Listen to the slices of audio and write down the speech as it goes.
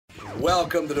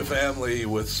Welcome to the family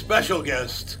with special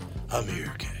guest,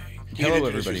 Amir K. You Hello, can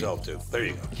introduce everybody. yourself too. There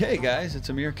you go. Hey guys, it's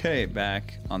Amir K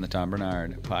back on the Tom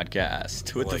Bernard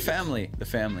podcast with like the family. The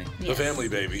family. The family,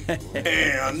 baby.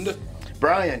 And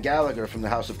Brian Gallagher from the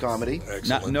House of Comedy.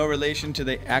 excellent. No relation to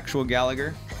the actual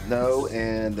Gallagher. No,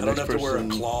 and the I don't next have to wear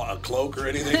person. a cloak or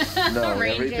anything. No,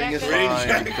 Rain everything is jacket? Rain fine.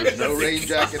 jacket. There's no rain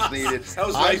jackets needed. That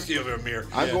was nice of you, Amir.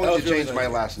 I'm That going was to really change my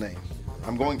nice. last name.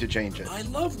 I'm going to change it. I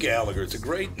love Gallagher. It's a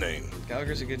great name.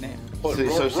 Gallagher's a good name. But The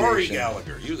Rory association.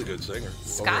 Gallagher. He was a good singer. Over in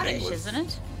Scottish, England. isn't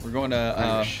it? We're going to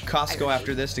Irish. Costco Irish.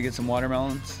 after this to get some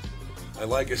watermelons. I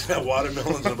like it.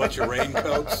 Watermelons and a bunch of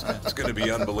raincoats. It's going to be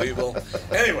unbelievable.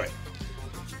 Anyway,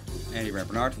 Andy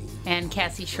Bernard. And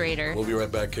Cassie Schrader. we'll be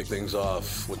right back. Kick things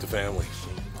off with the family.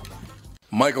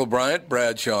 Michael Bryant,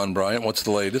 Bradshaw and Bryant. What's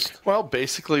the latest? Well,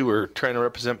 basically, we're trying to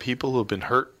represent people who have been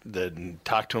hurt, then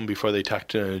talk to them before they talk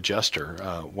to an adjuster.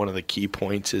 One of the key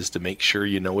points is to make sure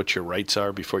you know what your rights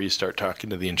are before you start talking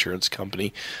to the insurance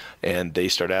company, and they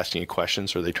start asking you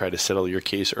questions or they try to settle your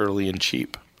case early and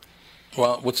cheap.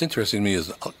 Well, what's interesting to me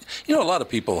is, a lot of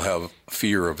people have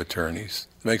fear of attorneys.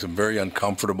 It makes them very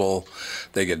uncomfortable.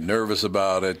 They get nervous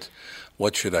about it.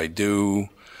 What should I do?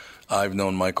 I've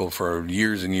known Michael for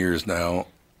years and years now,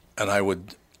 and I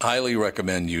would highly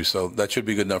recommend you. So that should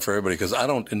be good enough for everybody, because I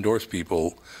don't endorse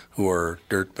people who are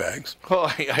dirtbags.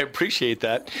 Well, I appreciate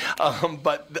that.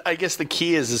 But I guess the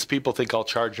key is people think I'll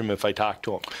charge them if I talk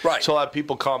to them. Right. So a lot of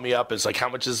people call me up. It's like, how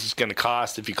much is this going to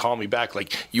cost if you call me back?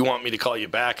 Like, you want me to call you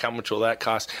back? How much will that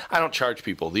cost? I don't charge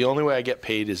people. The only way I get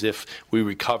paid is if we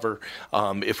recover,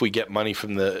 if we get money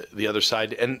from the other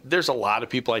side. And there's a lot of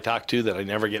people I talk to that I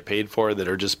never get paid for that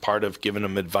are just part of giving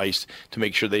them advice to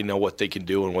make sure they know what they can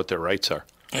do and what their rights are.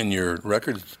 And your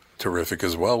record's terrific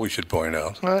as well, we should point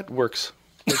out. Well, it works.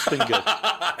 It's been good.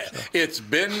 It's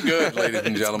been good, ladies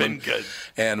and gentlemen. It's been good.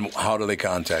 And how do they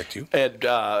contact you? And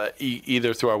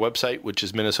either through our website, which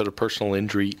is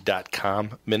minnesotapersonalinjury.com,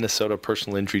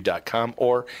 minnesotapersonalinjury.com,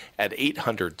 or at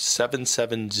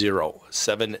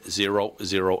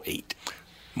 800-770-7008.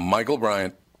 Michael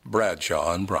Bryant,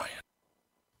 Bradshaw and Bryant.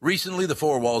 Recently, the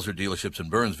four Walzer dealerships in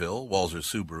Burnsville, Walzer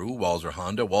Subaru, Walzer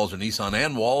Honda, Walzer Nissan,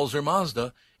 and Walzer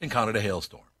Mazda, encountered a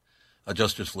hailstorm.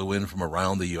 Adjusters flew in from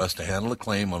around the U.S. to handle a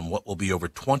claim on what will be over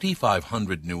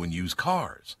 2,500 new and used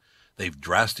cars. They've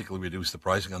drastically reduced the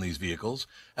pricing on these vehicles,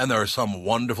 and there are some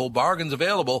wonderful bargains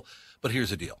available. But here's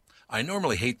the deal. I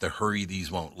normally hate the hurry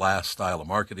these won't last style of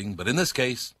marketing, but in this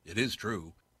case, it is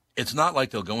true. It's not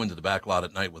like they'll go into the back lot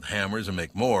at night with hammers and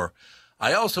make more.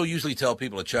 I also usually tell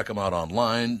people to check them out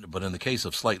online, but in the case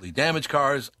of slightly damaged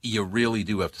cars, you really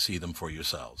do have to see them for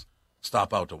yourselves.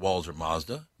 Stop out to Walzer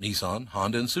Mazda, Nissan,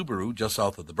 Honda, and Subaru just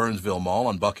south of the Burnsville Mall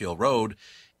on Buck Hill Road.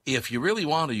 If you really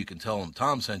want to, you can tell them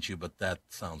Tom sent you, but that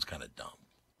sounds kind of dumb.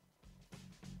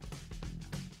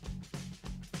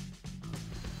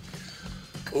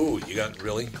 Ooh, you got,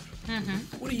 really? Mm-hmm.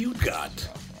 What do you got?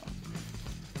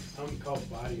 Something called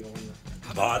body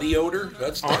odor. Body odor?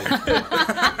 That's nice.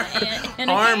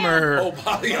 Armor. Oh,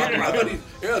 body odor.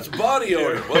 Yeah, it's body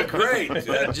odor. Well, great.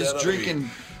 Just drinking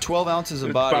 12 ounces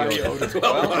of body odor.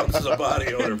 12 ounces of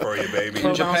body odor for you, baby.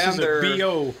 In Japan,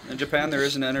 In Japan, there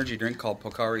is an energy drink called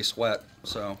Pocari Sweat.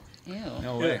 So, Ew.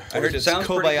 No way. Yeah. I heard it's Sounds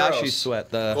pretty Kobayashi gross. Sweat,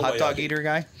 the hot dog Kobayashi. eater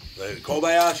guy.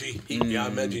 Kobayashi. Yeah, I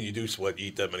imagine you do sweat, you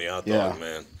eat that many hot dogs, Yeah.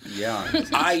 man. yeah.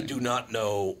 I do not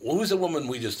know. Who's the woman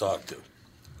we just talked to?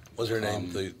 What's her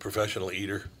name? The professional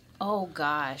eater? Oh,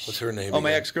 gosh. What's her name? Oh, my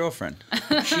again? ex-girlfriend.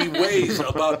 She weighs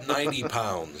about 90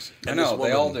 pounds. I And know, this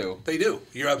they all do. They do.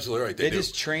 You're absolutely right. They do.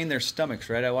 just train their stomachs,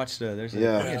 right? I watched there's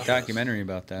Yeah. a documentary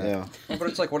about that. Yeah. But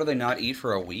it's like, what do they not eat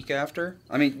for a week after?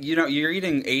 I mean, you're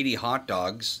eating 80 hot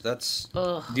dogs. That's.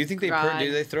 Ugh, Do you think God.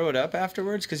 do they throw it up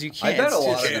afterwards? Because you I can't. bet it's a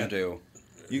lot just- of them do.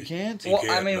 You can't? You Well,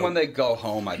 can't, I mean, no. when they go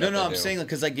home, I bet No, they I'm do. saying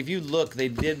because like if you look, they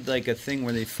did like a thing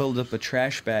where they filled up a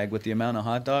trash bag with the amount of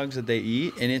hot dogs that they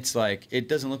eat, and it's like it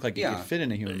doesn't look like it Yeah. could fit in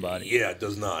a human body. Yeah, it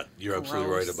does not. You're absolutely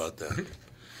right Gross. about that.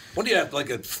 When do you have like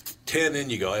a 10 in,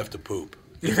 you go, I have to poop.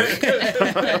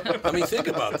 I mean, think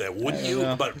about that. Wouldn't you?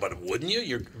 know. But wouldn't you?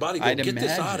 Your body go, I'd get this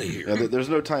imagine. out of here. Yeah, there's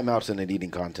no timeouts in an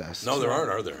eating contest. No, there aren't,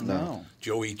 are there? No.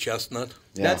 Joey Chestnut?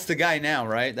 Yeah. That's the guy now,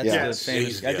 right? That's Yeah. the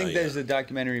famous. He's- I think yeah, there's yeah. a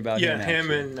documentary about Yeah, him.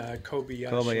 him actually. and Kobayashi.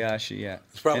 Kobayashi, yeah.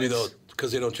 It's probably, And though,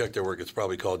 because they don't check their work, it's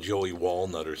probably called Joey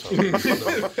Walnut or something.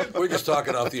 So, we're just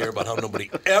talking off the air about how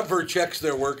nobody ever checks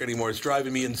their work anymore. It's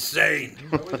driving me insane.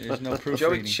 There's no proof.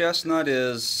 Joey Chestnut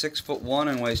is 6'1"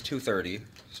 and weighs 230,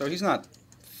 so he's not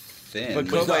thin. But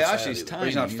he's not fat Kobayashi's either. tiny.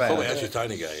 He's not fat. Kobayashi's a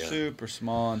tiny guy, yeah. Super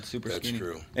small and super That's skinny.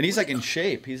 true. And he's like in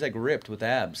shape. He's like ripped with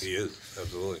abs. He is,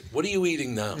 absolutely. What are you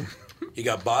eating now? You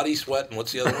got body sweat, and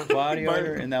what's the other one? Body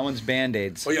odor, and that one's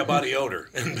Band-Aids. Oh, yeah, body odor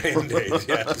and Band-Aids.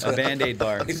 Yeah. A Band-Aid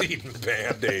bar. He's eating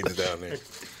Band-Aids down there.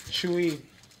 Chewy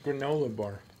granola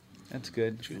bar. That's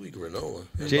good. Chewy granola.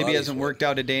 and JB body hasn't sweat. worked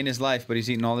out a day in his life, but he's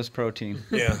eating all this protein.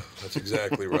 Yeah, that's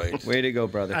exactly right. Way to go,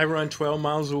 brother. I run 12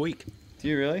 miles a week. Do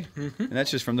you really? And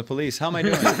that's just from the police. How am I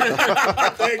doing?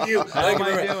 Thank you. How Thank am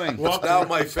you I very doing? much. It's now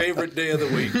my favorite day of the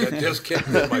week. That just kicked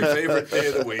in my favorite day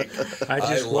of the week. I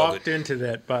just love walked it. into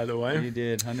that, by the way. You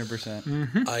did,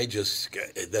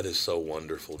 100%. That is so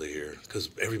wonderful to hear because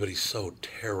everybody's so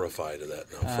terrified of that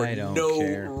now for I don't no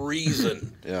care.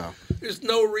 reason. Yeah. There's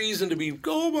no reason to be,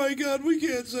 oh my God, we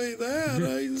can't say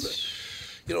that.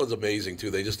 You know, it's amazing, too.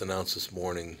 They just announced this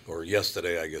morning, or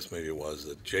yesterday, I guess maybe it was,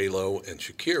 that J-Lo and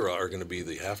Shakira are going to be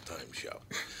the halftime show.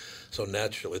 So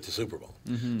naturally, at the Super Bowl.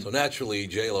 So naturally,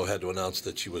 J-Lo had to announce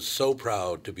that she was so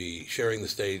proud to be sharing the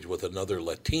stage with another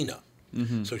Latina.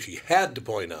 So she had to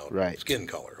point out Right. skin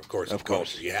color, of course. Of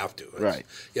course. You have to. Right.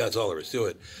 Yeah, that's all there is to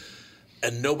it.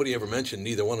 And nobody ever mentioned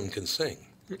neither one of them can sing.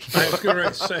 I was going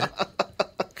to say,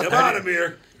 Come on,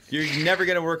 Amir. You're never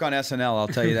going to work on SNL, I'll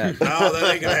tell you that. No, that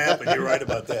ain't going to happen. You're right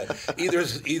about that.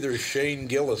 Either Shane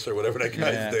Gillis or whatever that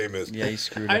guy's name is. Yeah, he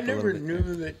screwed up I a little never bit.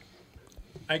 knew that.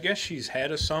 I guess she's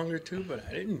had a song or two, but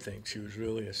I didn't think she was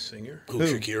really a singer. Who,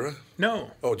 Shakira?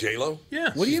 No. Oh, J-Lo?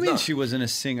 Yeah. What do you She's mean not. she wasn't a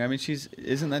singer? I mean,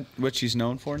 isn't that what she's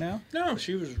known for now? No,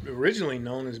 she was originally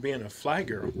known as being a fly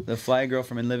girl. The fly girl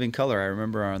from In Living Color, I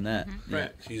remember her on that.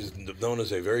 Right. She's known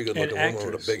as a very good-looking An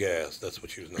woman with actress. a big ass. That's what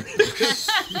she was known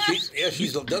as.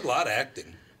 She's done a lot of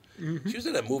acting. She was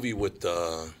in that movie with,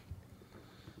 or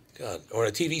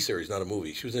a TV series, not a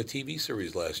movie. She was in a TV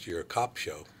series last year, a cop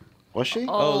show. Was she?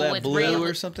 Oh, that with Blue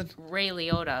or something? Ray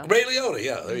Liotta. Ray Liotta,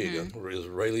 yeah, there you go. It was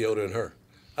Ray Liotta and her.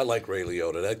 I like Ray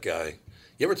Liotta, that guy.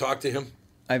 You ever talk to him?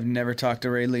 I've never talked to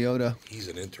Ray Liotta. He's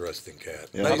an interesting cat.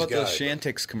 Yeah. Nice How about guy, those but-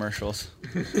 Shantix commercials?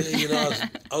 You know,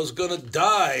 I was going to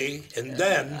die, and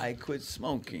then I quit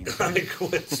smoking. I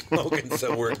quit smoking,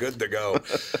 so we're good to go.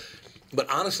 But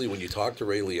honestly, when you talk to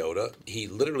Ray Liotta, he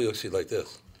literally looks at you like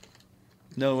this.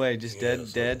 No way, just dead, Yeah,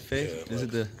 so- dead face? yeah, Is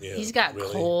it the... yeah, He's got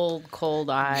really. cold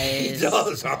He eyes.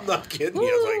 does. I'm not kidding you.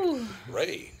 I was Woo. like,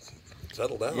 Ray,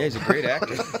 settle down. Yeah, he's a great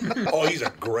actor. Oh, he's a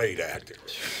great actor.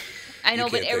 I know,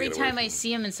 You but can't take every it away time from I him.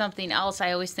 see him in something else,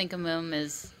 I always think of him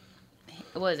as,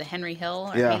 what is it, Henry Hill?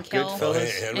 Or Yeah, Hank Hill?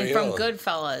 Goodfellas. Henry And Hill. from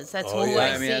Goodfellas. That's Oh, who yeah. I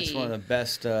I mean, see. that's one of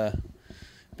the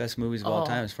best movies of all Oh,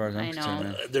 time as far as I'm I know. concerned.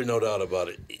 Man. There's no doubt about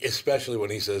it, especially when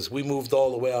he says, we moved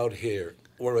all the way out here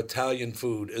where Italian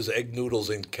food is egg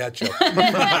noodles and ketchup.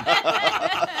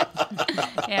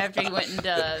 After he went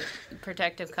into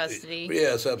protective custody.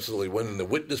 Yes, absolutely. Went in the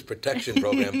witness protection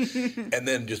program and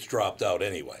then just dropped out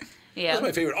anyway. Yeah. That's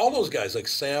my favorite. All those guys, like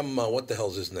Sam, what the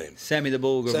hell's his name? Sammy the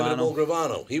Bull Senator Gravano.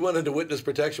 Gravano. He went into witness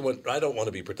protection, went, I don't want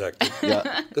to be protected.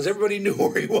 Yeah. Because everybody knew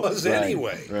where he was Right,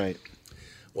 anyway. Right.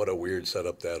 What a weird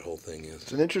setup that whole thing is.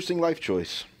 It's an interesting life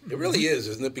choice. It really is,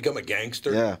 isn't it? Become a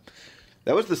gangster? Yeah.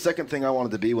 That was the second thing I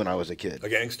wanted to be when I was a kid. A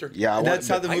gangster? Yeah, I That's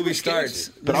how wanted the I movie was starts.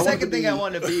 gangster. But The I wanted second to thing be- I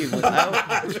wanted to be was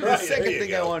the right, second there you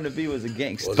thing I go. wanted to be was a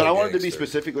gangster. Was But a I wanted to be gangster.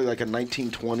 specifically like a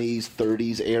 1920s,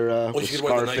 30s era with you could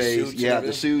wear the nice Scarface. suits and Yeah, the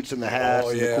everything? suits and the hats Oh,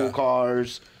 and yeah. the cool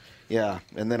cars. Yeah,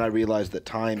 and then I realized that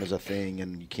time is a thing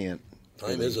and you can't.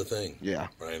 Time is a thing. Yeah.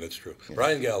 Brian, it's true.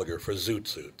 Brian Gallagher for Zoot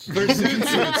Suits. For Zoot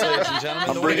Suits, ladies and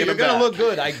gentlemen. bringing You're it going to back. look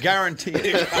good, I guarantee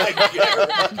it.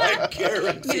 I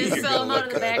guarantee You you're just sell gonna them out of look the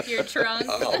good. back of your trunk.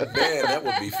 Oh man, that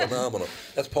would be phenomenal.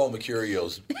 That's Paul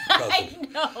Mercurio's cousin.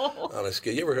 No. On a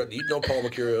scale, you ever heard? You know Paul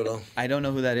Mercurio at all? I don't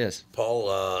know who that is. Paul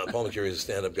Mercurio is a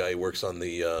stand-up guy. He works on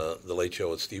the Late Show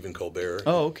with Stephen Colbert.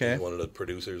 Oh, okay. He's one of the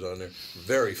producers on there.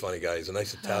 Very funny guy. He's a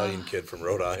nice Italian kid from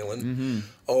Rhode Island. Mm-hmm.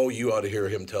 Oh, you ought to hear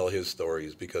him tell his stories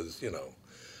because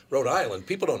Rhode Island.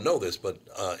 People don't know this, but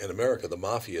in America, the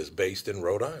mafia is based in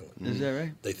Rhode Island. Is that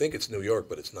right? They think it's New York,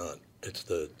 but it's not. It's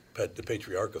the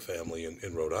Patriarcha family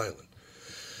in Rhode Island.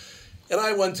 And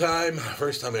I one time,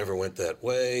 first time I ever went that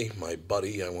way, my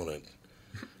buddy, I want to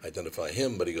identify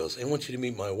him, but he goes, I want you to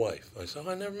meet my wife. I said,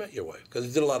 I never met your wife. Because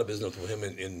he did a lot of business with him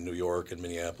in New York and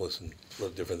Minneapolis and a lot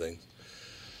of different things.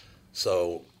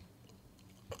 So,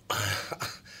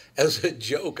 as a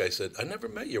joke, I said, I never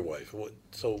met your wife.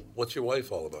 So what's your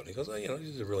wife all about? And he goes,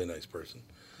 she's a really nice person.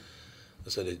 I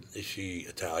said, is she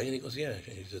Italian? He goes, yeah,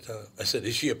 she's Italian. I said,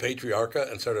 is she a patriarcha?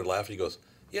 And started laughing. He goes,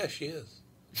 yeah, she is.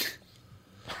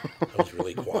 I was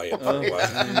really quiet for a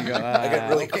while. You go, I got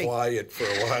really okay. quiet for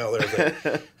a while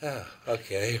there.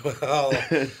 Okay, well,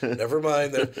 never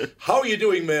mind then. How are you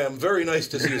doing, ma'am? Very nice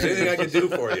to see you. Is there anything I can do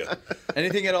for you?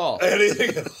 Anything at all.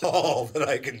 Anything at all that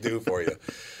I can do for you?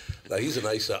 Now, he's a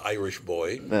nice Irish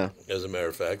boy, Yeah. as a matter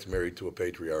of fact, married to a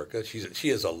patriarcha. She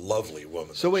is a lovely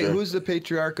woman. So wait, Sure. who's the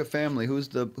patriarcha family? Who was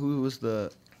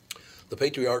the? The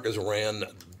patriarchas ran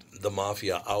the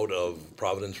mafia out of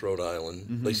Providence, Rhode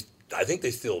Island. I think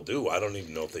they still do. I don't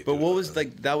even know if they do. But what now. was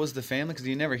that was the family? Because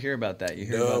you never hear about that. You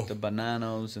hear No. about the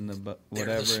Bananos and the They're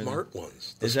whatever. the smart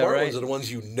ones. The Is that smart right? ones are the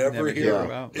ones you never hear hear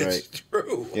about. about. It's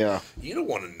true. Yeah. You don't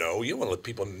want to know. You don't want to let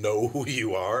people know who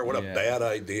you are. What a Yeah. bad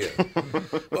idea.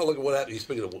 Well, look at what happened.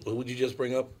 Speaking of, who did you just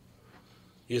bring up?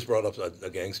 You just brought up a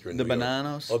gangster in The New York.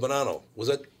 Bananos? Oh, Bonanno. Was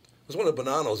one of the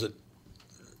Bananos that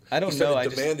I he don't know. started I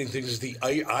just, demanding things. The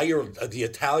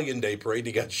Italian Day parade,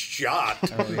 he got shot. oh,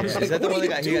 yeah. It's Is like, that the what one are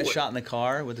that you he got doing? shot in the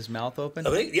car with his mouth open? I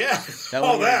think, yeah. That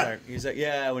Oh, one that. He's like,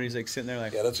 when he's like sitting there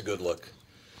like, Yeah, that's a good look.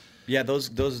 yeah, those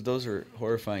are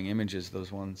horrifying images. Those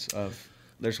ones of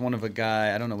there's one of a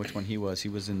guy. I don't know which one he was. He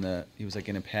was like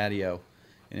in a patio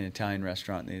in an Italian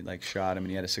restaurant, and they like shot him, and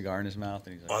he had a cigar in his mouth,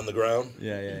 and he's like, On the ground?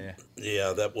 yeah.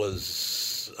 Yeah, that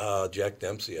was Jack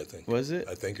Dempsey, I think. Was it?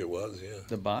 I think it was, yeah.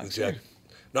 The boxer?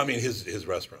 No, I mean his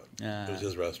restaurant. Ah, It was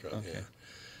his restaurant, okay. yeah.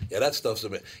 Yeah, that stuff's a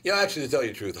bit... Yeah, actually, to tell you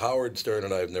the truth, Howard Stern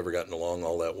and I have never gotten along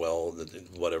all that well,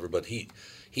 whatever, but he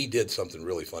did something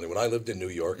really funny. When I lived in New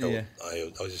York, Yeah. I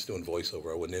was just doing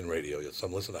voiceover. I wasn't in radio yet, so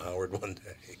I'm listening to Howard one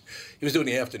day. He was doing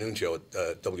the afternoon show at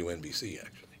WNBC,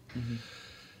 actually. Mm-hmm.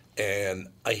 And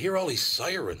I hear all these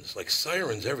sirens, like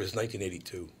sirens ever. It's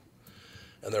 1982.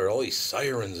 And there are all these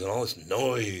sirens and all this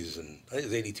noise, and I think it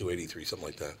was 82, 83, something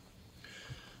like that.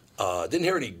 Didn't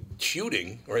hear any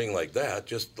shooting or anything like that,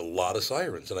 just a lot of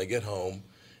sirens. And I get home,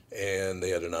 and they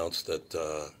had announced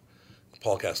that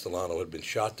Paul Castellano had been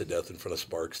shot to death in front of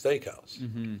Sparks Steakhouse.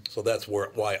 Mm-hmm. So that's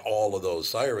why all of those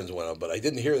sirens went up. But I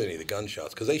didn't hear any of the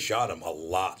gunshots, because they shot him a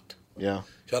lot. Yeah.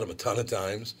 Shot him a ton of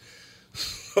times.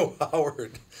 So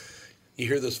Howard, you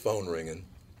hear this phone ringing,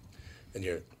 and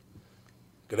you're,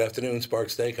 good afternoon,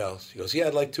 Sparks Steakhouse. He goes, yeah,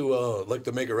 I'd like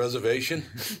to make a reservation.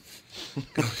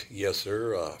 Yes,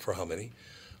 sir. For how many?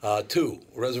 2.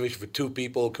 Reservation for 2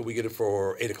 people. Could we get it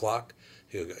for 8 o'clock?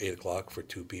 He'll go, 8 o'clock for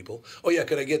 2 people. Oh, yeah,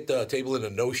 could I get the table in the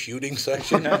no shooting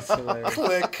section? That's hilarious.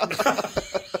 Click.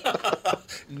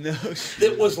 No.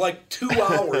 It was like 2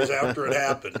 hours after it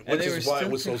happened, And which they is were why it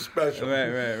still- was so special.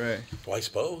 Right. Well, I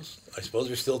suppose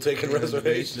you're still taking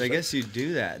reservations. I guess you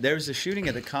do that. There was a shooting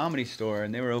at the Comedy Store,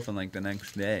 and they were open like the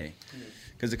next day,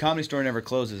 because the Comedy Store never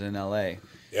closes in L.A.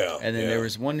 Yeah. And then yeah. there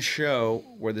was one show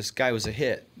where this guy was a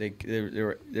hit.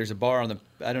 There's a bar on the.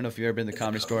 I don't know if you've ever been to the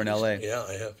Comedy Store in L.A. Yeah,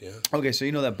 I have. Yeah. Okay, so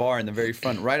you know that bar in the very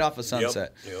front, right off of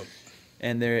Sunset. Yep.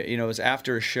 And there, it was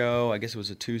after a show. I guess it was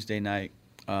a Tuesday night.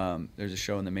 There's a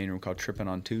show in the main room called Trippin'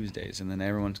 on Tuesdays, and then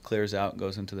everyone clears out and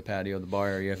goes into the patio of the bar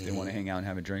area if they want to hang out and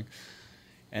have a drink.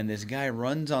 And this guy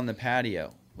runs on the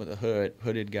patio with a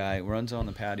hooded guy, runs on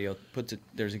the patio,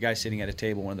 there's a guy sitting at a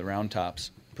table, one of the round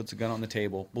tops, puts a gun on the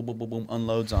table, boom, boom, boom, boom,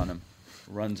 unloads on him,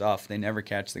 runs off. They never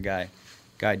catch the guy.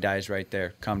 Guy dies right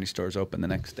there. Comedy Store's open the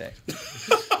next day.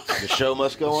 The show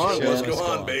must go on. Show must go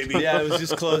on, baby. Yeah, it was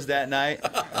just closed that night.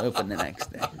 Open the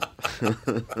next day.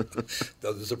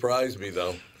 Doesn't surprise me,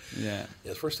 though. Yeah.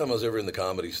 Yeah, the first time I was ever in the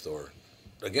Comedy Store,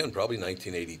 again, probably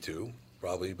 1982,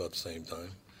 probably about the same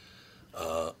time.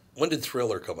 When did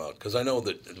Thriller come out? Because I know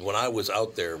that when I was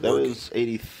out there That working, was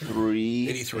 83,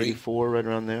 83? 84, right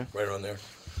around there. right around there.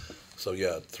 So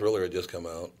yeah, Thriller had just come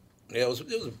out. Yeah, it was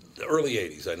the early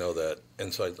 80s, I know that.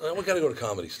 And so we got to go to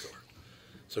Comedy Store.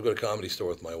 So I go to Comedy Store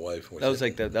with my wife. And That was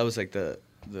like the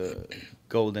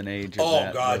golden age of oh,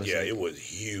 that. God, That was yeah, like- it was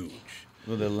huge.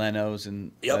 With the Lenos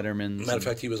and Yep. Lettermans. Matter of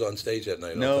fact, he was on stage that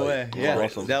night. No I'll tell way. you. Yeah,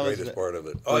 That was that the was greatest the- part of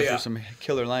it. Those Oh, yeah. were some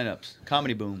killer lineups.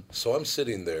 Comedy Boom. So I'm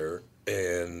sitting there,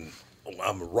 and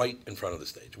I'm right in front of the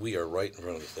stage. We are right in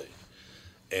front of the stage.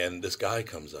 And this guy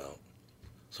comes out.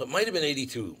 So it might have been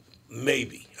 82,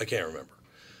 maybe. I can't remember.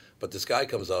 But this guy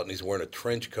comes out, and he's wearing a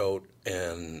trench coat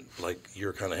and, like,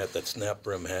 your kind of hat, that snap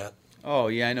brim hat. Oh,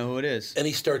 yeah, I know who it is. And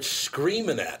he starts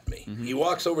screaming at me. He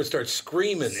walks over and starts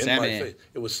screaming in my Sammy. face.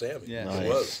 It was Sammy. Yeah. It Nice.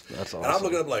 was. That's And I'm awesome.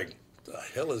 looking up like, the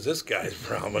hell is this guy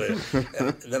from?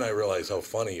 And then I realized how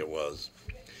funny it was.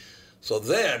 So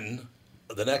then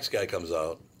the next guy comes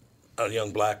out, a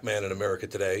young black man in America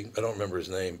today. I don't remember his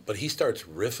name, but he starts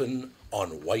riffing on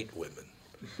white women.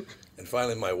 And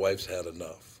finally my wife's had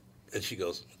enough. And she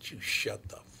goes, "Would you shut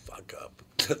the fuck up."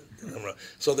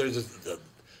 So there's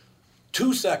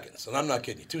 2 seconds, and I'm not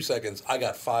kidding you, 2 seconds, I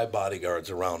got 5 bodyguards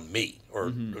around me, or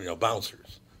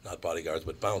bouncers. Not bodyguards,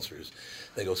 but bouncers.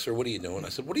 They go, "Sir, what are you doing?" I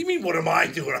said, "What do you mean, what am I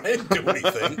doing? I didn't do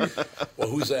anything." "Well,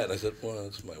 who's that?" And I said, "Well,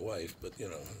 it's my wife, but,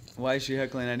 Why is she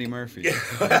heckling Eddie Murphy?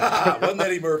 Wasn't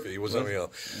Eddie Murphy. It was somebody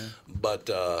else. But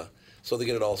So they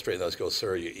get it all straightened out. I go,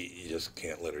 sir, you just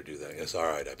can't let her do that. He goes, all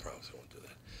right, I promise I won't do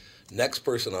that. Next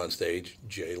person on stage,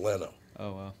 Jay Leno.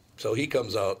 Oh, wow. So he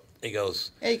comes out. He goes,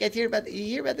 hey, you guys hear about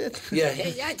this? yeah,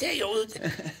 hey, I tell you.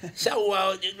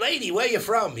 So, lady, where you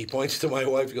from? He points to my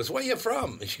wife. He goes, where you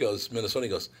from? And she goes, Minnesota. He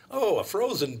goes, oh, a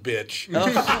frozen bitch.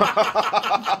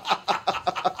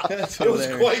 That's It was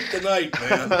hilarious. quite the night,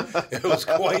 man. It was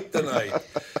quite the night.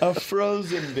 A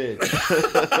frozen bitch.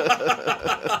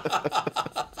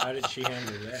 How did she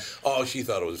handle that? Oh, she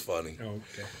thought it was funny. Oh,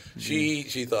 okay.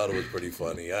 She thought it was pretty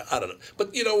funny. I don't know.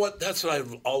 But you know what? That's what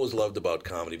I've always loved about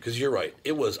comedy, because you're right.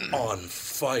 It was on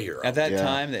fire. At that Yeah.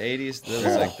 time, the 80s, that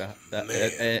was like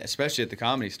man. especially at the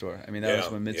Comedy Store. I mean, that was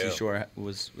Yeah, when Mitzi yeah. Shore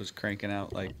was cranking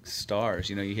out like stars.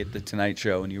 You know, you hit the Tonight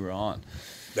Show and you were on.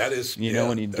 That is, You know,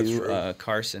 when you that's do true.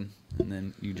 Carson, and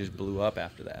then you just blew up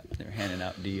after that. They were handing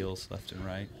out deals left and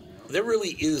right. There really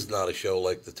is not a show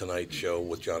like the Tonight Show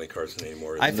with Johnny Carson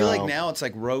anymore. I feel like No. now it's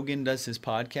like Rogan does his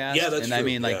podcast. Yeah, that's and I true,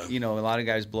 mean, like, yeah. you know, a lot of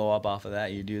guys blow up off of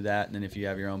that. You do that, and then if you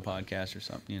have your own podcast or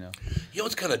something, you know. You know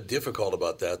what's kind of difficult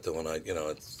about that, though, when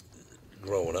it's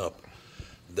growing up,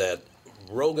 that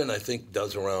Rogan, I think,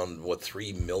 does around,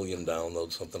 3 million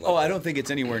downloads, something like that. Oh, I don't think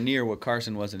it's anywhere near what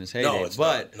Carson was in his heyday. it's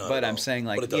but not but at I'm all. saying,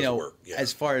 like, But it does you know, work, yeah.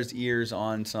 as far as ears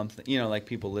on something, you know, like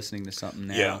people listening to something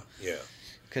now. Yeah.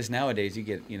 Because nowadays you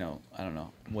get, you know, I don't know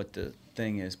what the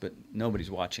thing is, but nobody's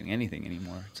watching anything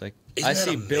anymore. It's like Isn't I that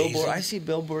see amazing? I see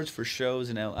billboards for shows,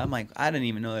 and I'm like, I didn't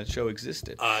even know that show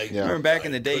existed. I remember back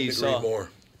in the day, couldn't you agree saw more.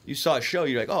 you saw a show,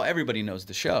 you're like, oh, everybody knows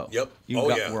the show. Yep. You Oh,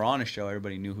 yeah. were on a show,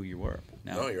 everybody knew who you were.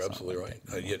 Now, No, you're it's not absolutely like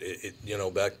right. that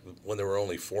anymore. Back when there were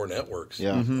only 4 networks.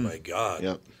 Yeah. My God.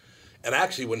 Yep. And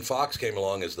actually, when Fox came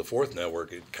along as the 4th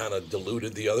network, it kind of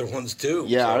diluted the other ones too.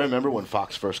 Yeah, So I remember when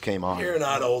Fox first came on. You're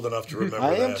not old enough to remember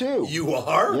I that. am too. You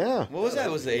are? Yeah. What was that?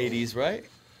 It was the 80s, right?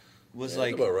 Was Yeah,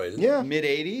 like that's about right. isn't it? Yeah. mid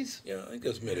 80s? Yeah, I think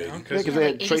it's mid-80s. Yeah, because they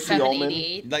had Tracy 87, Ullman.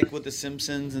 88. Like with the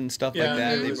Simpsons and stuff Yeah, like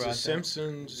that. it They was brought The that.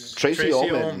 Simpsons. Tracy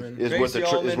Ullman is Tracy what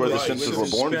is Ullman where the was- Simpsons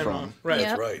was were a born spinoff. from. Right.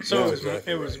 Yep. Right. So Yeah, it was,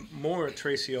 exactly it was right. more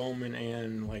Tracy Ullman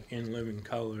and like In Living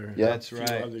Color. and Yeah. a That's few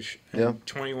right. other Yeah. and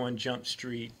 21 Jump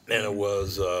Street. And it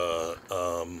was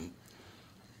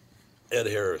Ed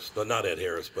Harris. But not Ed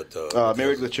Harris, but...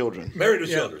 Married with Children. Married with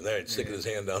Yeah. Children. There, sticking his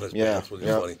hand down his Yeah, pants, which is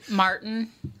yeah. funny.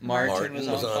 Martin. Martin was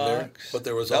on there. Fox. But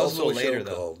there was That was a also a, little show later,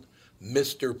 though. called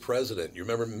Mr. President. You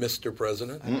remember Mr.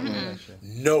 President? Mm-mm.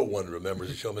 No one remembers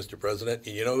the show Mr. President.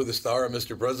 And you know who the star of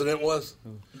Mr. President was?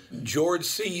 George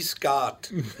C.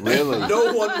 Scott. Really?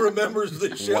 No one remembers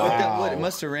the show. Wow. What, it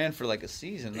must have ran for like a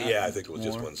season. not Yeah, I think it was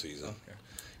just more. one season.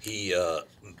 He,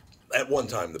 at one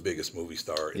time, the biggest movie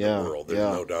star in Yeah, the world. There's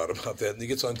yeah. no doubt about that. And he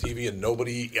gets on TV and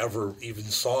nobody ever even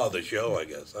saw the show, I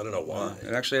guess. I don't know why.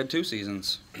 It actually had 2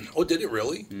 seasons. Oh, did it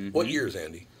really? What years,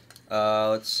 Andy?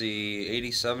 Let's see,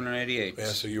 87 and 88. Yeah,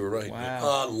 so you were right.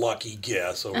 Wow. Lucky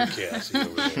guess over Cassie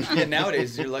over there. Yeah,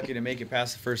 nowadays you're lucky to make it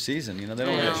past the first season. You know, they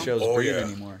don't let Yeah. shows Oh, breathe yeah.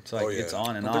 anymore. It's like Oh, yeah. it's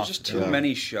on and But off. there's just too Yeah.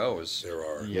 many shows. There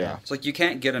are. Yeah. It's like you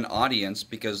can't get an audience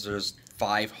because there's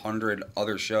 500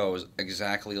 other shows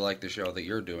exactly like the show that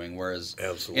you're doing. Whereas in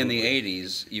Absolutely. the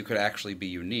 80s, you could actually be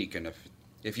unique. And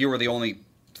if you were the only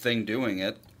thing doing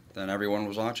it, then everyone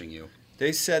was watching you.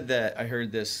 They said that I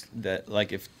heard this that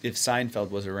like if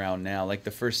Seinfeld was around now, like the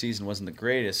first season wasn't the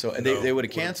greatest, so they would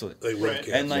have canceled it. They would have Right.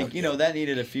 canceled And like it, you know yeah. that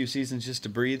needed a few seasons just to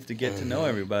breathe to get to know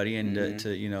everybody and Mm-hmm.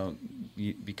 to you know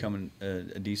become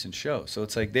a decent show. So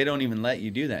it's like they don't even let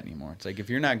you do that anymore. It's like if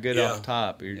you're not good Yeah. off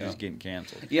top, you're Yeah. just getting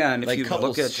canceled. Yeah, and if like you couple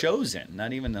look at shows in,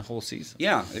 not even the whole season.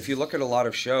 Yeah, if you look at a lot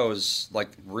of shows, like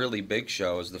really big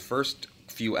shows, the first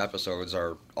few episodes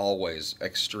are always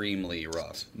extremely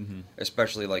rough.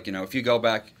 Especially like, you know, if you go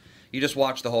back, you just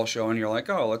watch the whole show and you're like,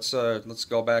 oh, let's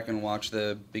go back and watch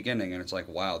the beginning, and it's like,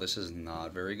 wow, this is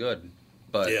not very good.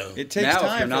 But Yeah. It takes now, time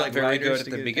if you're for, not like, very writers good to at the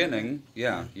get it beginning,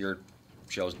 yeah, your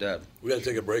show's dead. We got to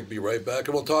take a break, be right back,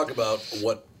 and we'll talk about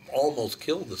what almost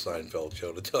killed the Seinfeld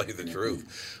show, to tell you the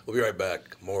truth. We'll be right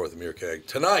back. More with Amir K.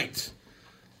 Tonight,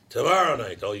 tomorrow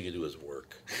night, all you can do is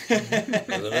work. Isn't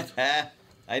it?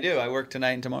 I do. I work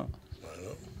tonight and tomorrow. I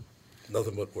know.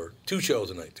 Nothing but work. 2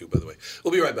 shows a night, too, by the way.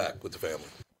 We'll be right back with the family.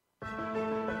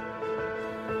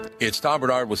 It's Tom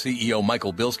Bernard with CEO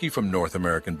Michael Bilski from North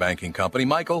American Banking Company.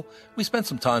 Michael, we spent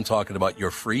some time talking about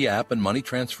your free app and money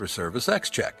transfer service,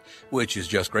 XCheck, which is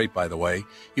just great, by the way.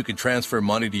 You can transfer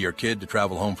money to your kid to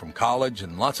travel home from college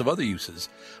and lots of other uses.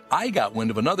 I got wind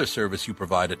of another service you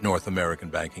provide at North American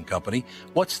Banking Company.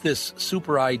 What's this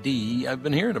Super ID I've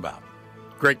been hearing about?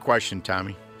 Great question,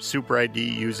 Tommy. Super ID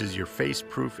uses your face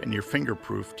proof and your finger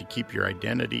proof to keep your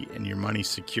identity and your money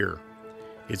secure.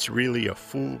 It's really a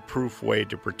foolproof way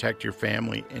to protect your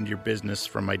family and your business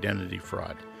from identity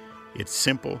fraud. It's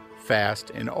simple,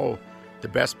 fast, and the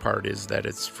best part is that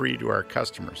it's free to our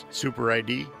customers. Super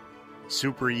ID,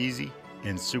 super easy,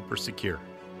 and super secure.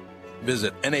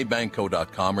 Visit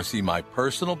nabankco.com or see my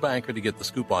personal banker to get the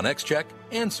scoop on XCheck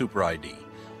and Super ID.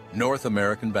 North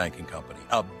American Banking Company,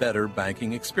 a better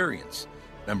banking experience.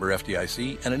 Member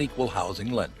FDIC and an equal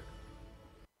housing lender.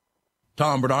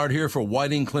 Tom Bernard here for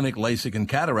Whiting Clinic LASIK and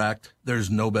Cataract.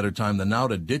 There's no better time than now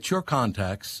to ditch your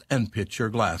contacts and pitch your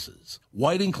glasses.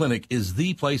 Whiting Clinic is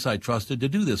the place I trusted to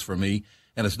do this for me,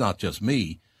 and it's not just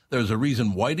me. There's a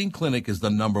reason Whiting Clinic is the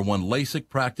 #1 LASIK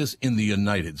practice in the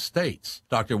United States.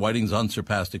 Dr. Whiting's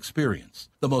unsurpassed experience,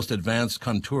 the most advanced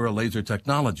Contura laser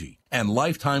technology, and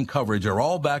lifetime coverage are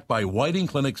all backed by Whiting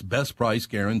Clinic's best price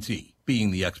guarantee.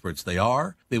 Being the experts they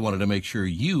are, they wanted to make sure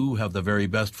you have the very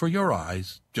best for your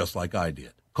eyes, just like I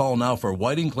did. Call now for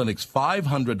Whiting Clinic's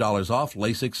 $500 off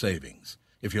LASIK savings.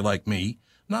 If you're like me,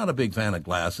 not a big fan of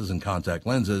glasses and contact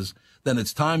lenses, then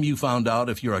it's time you found out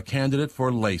if you're a candidate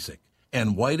for LASIK.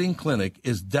 And Whiting Clinic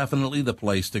is definitely the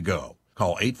place to go.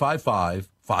 Call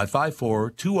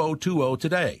 855-554-2020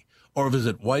 today or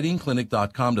visit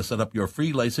whitingclinic.com to set up your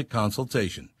free LASIK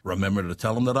consultation. Remember to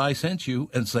tell them that I sent you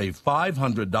and save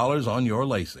 $500 on your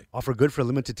LASIK. Offer good for a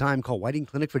limited time. Call Whiting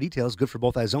Clinic for details. Good for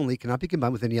both eyes only. Cannot be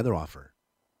combined with any other offer.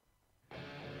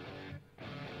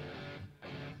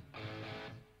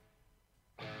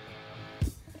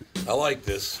 I like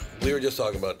this. We were just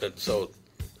talking about that. So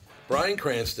Bryan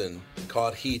Cranston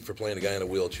caught heat for playing a guy in a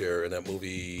wheelchair in that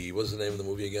movie. What's the name of the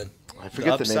movie again? I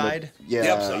forget the name. Upside? Yeah,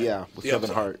 The Upside. yeah, with The Kevin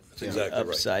Upside. Hart. That's Yeah. exactly right.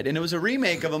 Upside. And it was a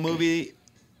remake of a movie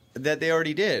that they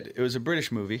already did. It was a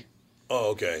British movie.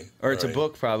 Oh, okay. Or it's All a right.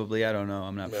 book, probably. I don't know.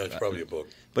 I'm not. Yeah, it's probably a book.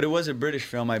 But it was a British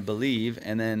film, I believe.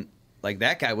 And then, like,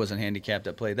 that guy wasn't handicapped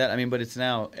that played that. I mean, but it's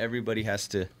now everybody has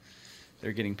to.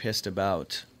 They're getting pissed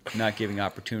about not giving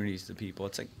opportunities to people.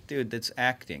 It's like, dude, that's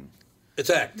acting. It's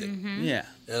acting. Yeah.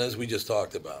 And as we just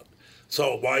talked about.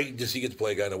 So why does he get to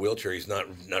play a guy in a wheelchair? He's not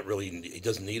really, he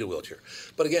doesn't need a wheelchair.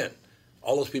 But again,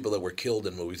 all those people that were killed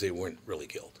in movies, they weren't really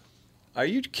killed. Are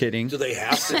you kidding? Do they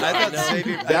have to? I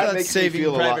thought That makes me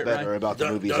feel a lot Private better Ryan. about the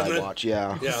movies Doesn't I it? watch.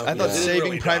 Yeah. I thought They Saving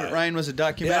really Private die. Ryan was a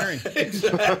documentary. Yeah,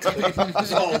 exactly.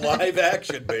 It's all live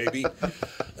action, baby.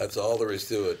 That's all there is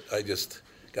to it. I just,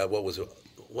 God,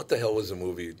 what the hell was the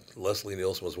movie? Leslie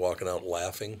Nielsen was walking out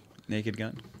laughing. Naked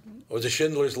Gun. It was a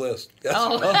Schindler's List. That's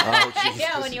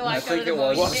Yeah, when you walk out of the it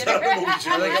was. movie theater.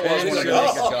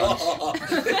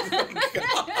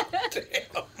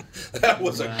 Damn. That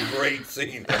was a great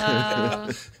scene.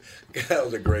 That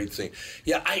was a great scene.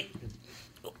 Yeah,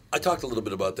 I talked a little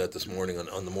bit about that this morning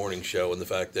on the morning show and the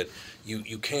fact that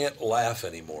you can't laugh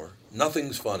anymore.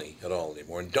 Nothing's funny at all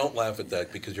anymore. And don't laugh at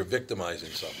that because you're victimizing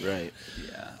something. Right.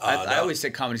 Yeah. I always say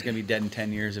comedy's going to be dead in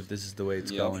 10 years if this is the way it's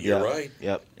going. You're right.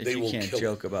 Yep. If They you will can't kill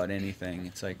joke about anything,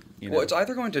 it's like, you know. Well, it's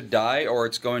either going to die or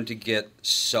it's going to get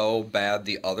so bad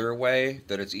the other way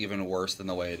that it's even worse than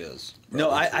the way it is. No,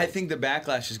 I think the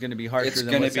backlash is going to be harsher It's than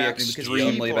going to what's be happening because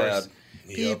extremely bad.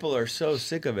 people are so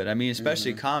sick of it. I mean,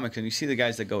 especially comics, and you see the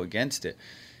guys that go against it,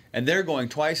 and they're going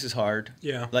twice as hard.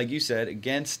 Yeah. Like you said,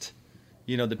 against,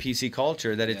 the PC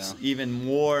culture. That it's even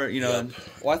more,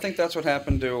 Well, I think that's what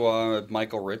happened to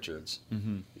Michael Richards.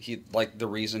 Mm-hmm. He the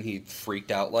reason he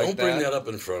freaked out like Don't bring that up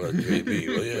in front of JB,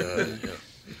 will you? Yeah.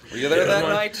 Were you there that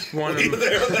night? One Were you of,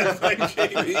 there that night,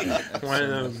 JB? one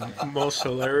of the most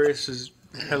hilarious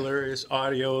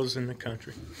audios in the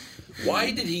country.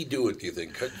 Why did he do it, do you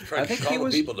think? Trying I to think call he the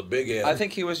was- people to big end? I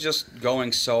think he was just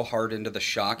going so hard into the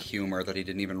shock humor that he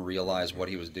didn't even realize what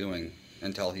he was doing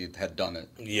until he had done it.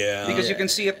 Yeah. Because you can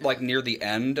see it near the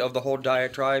end of the whole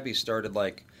diatribe, he started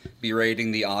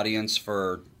berating the audience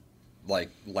for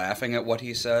laughing at what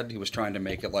he said. He was trying to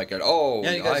make it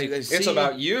it's see?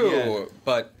 about you. Yeah.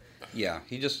 But yeah,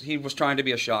 he was trying to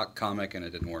be a shock comic and it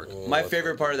didn't work. My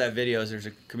favorite part of that video is there's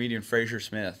a comedian, Fraser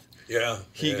Smith. Yeah.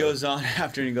 He goes on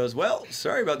after and he goes, "Well,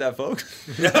 sorry about that, folks."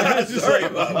 Sorry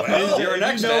about that. You're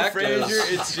next actor. Fraser,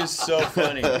 it's just so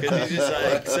funny because he's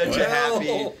just such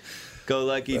a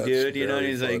happy-go-lucky dude, and very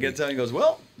he's funny. he gets out and he goes,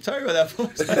 "Well, sorry about that,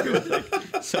 folks."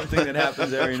 Something that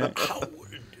happens every night.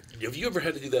 Have you ever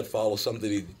had to do that follow?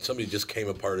 Somebody just came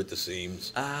apart at the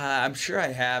seams? I'm sure I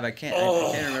have. I can't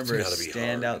Oh, remember a it's gotta be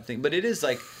standout hard. thing, but it is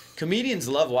Comedians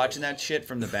love watching that shit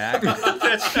from the back.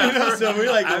 So we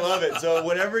love it. So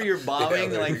whenever you're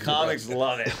bombing, comics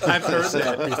love it. I've heard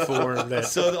that before.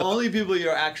 So the only people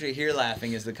you actually hear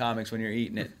laughing is the comics when you're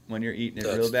eating it. When you're eating it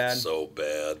real bad. So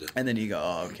bad. And then you go,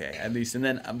 oh, okay, at least. And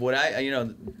then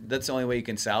that's the only way you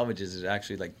can salvage is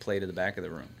actually play to the back of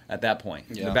the room. At that point,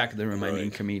 the back of the room, I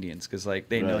mean comedians, because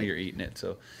they know you're eating it.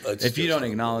 So if you don't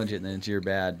acknowledge it, then it's your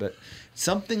bad. But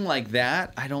something like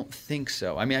that, I don't think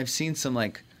so. I mean, I've seen some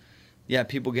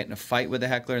people get in a fight with a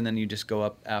heckler, and then you just go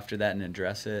up after that and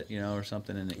address it, or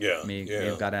something, and it may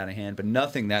have got out of hand. But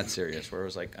nothing that serious, where it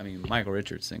was Michael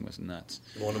Richards' thing was nuts.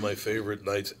 One of my favorite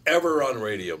nights ever on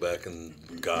radio back in,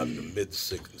 the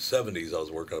mid-70s, I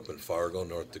was working up in Fargo,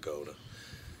 North Dakota.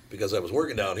 Because I was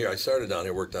working down here. I started down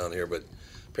here, worked down here, but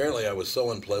apparently I was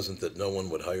so unpleasant that no one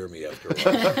would hire me after a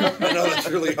while. I know it's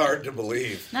really hard to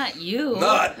believe. Not you.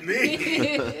 Not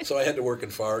me. So I had to work in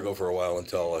Fargo for a while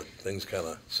until things kind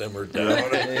of simmered down.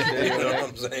 You know what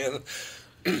I'm saying?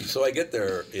 So I get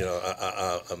there,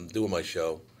 I'm doing my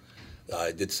show.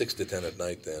 I did 6 to 10 at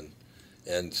night then.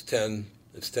 And it's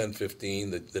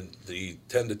 10:15. The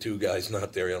 10 to 2 guy's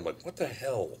not there. And I'm like, what the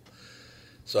hell?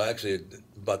 So actually,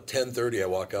 about 10:30, I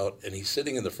walk out, and he's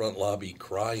sitting in the front lobby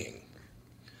crying.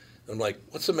 I'm like,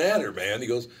 what's the matter, man? He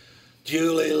goes,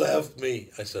 Julie left me.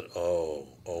 I said, oh,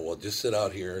 well, just sit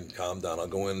out here and calm down. I'll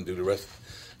go in and do the rest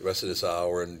of this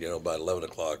hour, and, by 11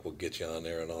 o'clock, we'll get you on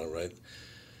there and all right.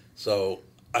 So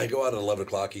I go out at 11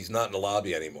 o'clock. He's not in the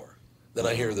lobby anymore. Then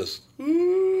I hear this, and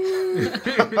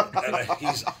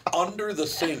he's under the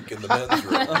sink in the men's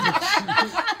room.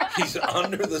 He's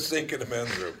under the sink in the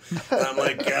men's room. And I'm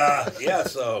like,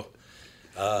 so...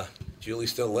 Julie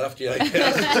still left you, I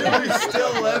guess. Julie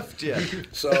still left you.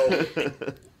 So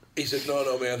he said,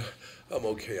 no, man, I'm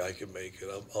okay. I can make it.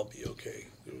 I'll be okay.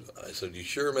 I said, you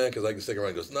sure, man? Because I can stick around.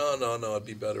 He goes, no, it'd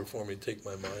be better for me to take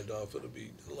my mind off. It'll be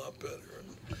a lot better.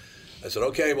 And I said,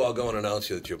 okay, well, I'll go and announce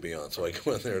you that you'll be on. So I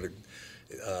go in there.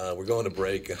 We're going to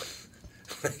break. And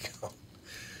I go,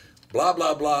 blah,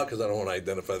 blah, blah, because I don't want to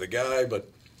identify the guy. But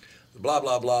blah,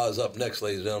 blah, blah is up next,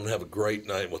 ladies and gentlemen. Have a great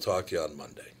night. We'll talk to you on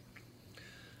Monday.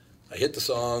 I hit the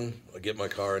song, I get in my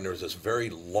car, and there was this very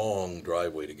long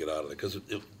driveway to get out of it, because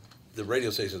the radio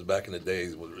stations back in the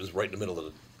day was right in the middle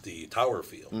of the tower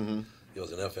field. Mm-hmm. It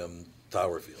was an FM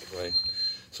tower field, right?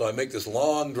 So I make this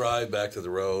long drive back to the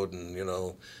road, and,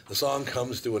 the song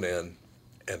comes to an end,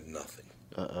 and nothing.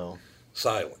 Uh-oh.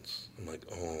 Silence. I'm like,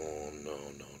 oh, no.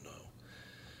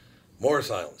 More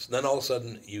silence. Then all of a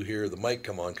sudden, you hear the mic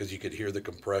come on, because you could hear the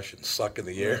compression sucking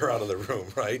the air out of the room,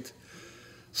 right?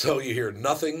 So you hear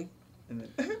nothing.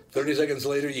 30 seconds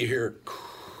later, you hear,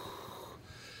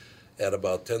 at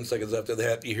about 10 seconds after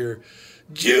that, you hear,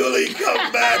 Julie,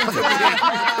 come back to me.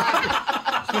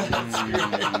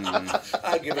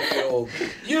 I give it the old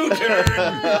U-turn.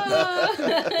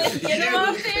 Get him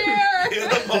off the air.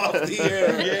 Get him off the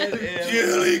air.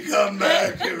 Julie, come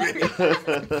back to me.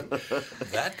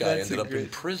 That guy ended up in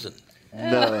prison.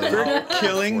 No. For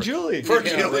killing Julie. For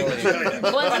killing Julie.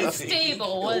 Wasn't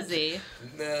stable, was he?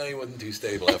 No, he wasn't too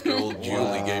stable after old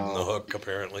Julie gave him the hook,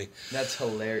 apparently. That's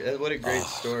hilarious. What a great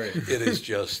story. It is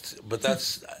just, but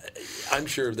I'm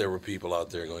sure there were people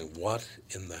out there going, what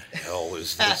in the hell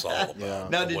is this all about? Yeah.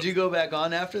 Now, did you go back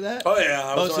on after that? Oh, yeah.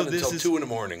 I was on until 2 in the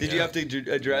morning. Did you have to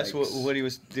address what he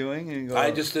was doing? And go,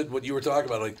 I just did what you were talking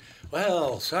about,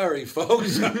 well, sorry,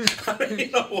 folks. I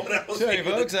don't know what else. Sorry,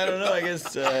 folks. I don't know. I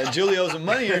guess Julie owes him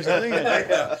money or something.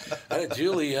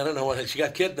 Julie, I don't know what. She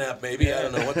got kidnapped, maybe. I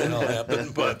don't know what the hell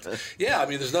happened. But,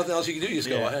 there's nothing else you can do. You just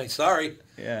go, hey, sorry.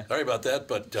 Yeah. Sorry about that,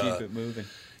 but... keep it moving.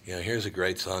 Here's a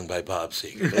great song by Bob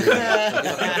Seger.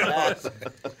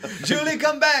 Julie,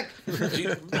 come back.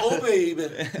 Oh, baby.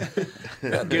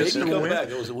 Against the come Wind? back.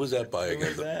 What was that by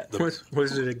again?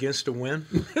 Was it Against the Wind?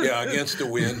 Yeah, Against the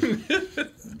Wind.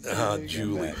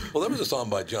 Julie. Well, there was a song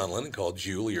by John Lennon called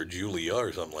Julie or Julia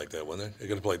or something like that, wasn't there? You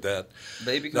could have played that.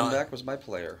 Baby Come Back was by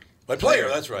Player. By Player,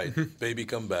 that's right. Baby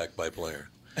Come Back by Player.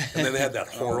 And then they had that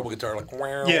horrible guitar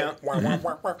wow. Yeah.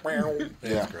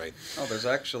 That's great. Oh, there's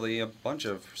actually a bunch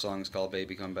of songs called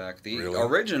Baby Come Back. The Really?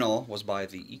 original was by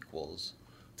The Equals.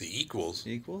 The Equals.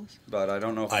 Equals? But I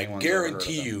don't know if I anyone's ever heard of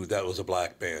guarantee them. you that was a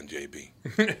black band,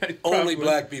 JB. Only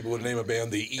black people would name a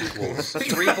band The Equals.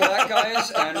 3 black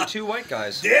guys and 2 white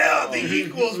guys. Yeah, The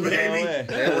Equals, baby. way.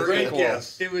 They were Great equal.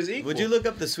 guess. It was equal. Would you look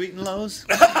up the Sweet and Lows?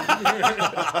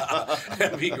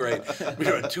 That'd be great. We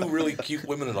had 2 really cute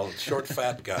women and a short,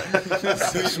 fat guy.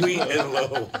 Sweet and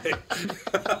low.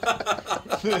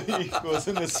 The Equals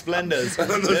and the Splendas. The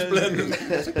Splendas.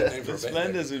 That's a good name for The a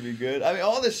band. Splendas would be good. I mean,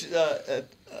 all the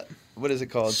what is it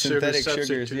called? Sugar Synthetic sugars.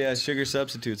 substitutes. Yeah, sugar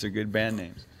substitutes are good band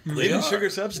names. They Even are. Sugar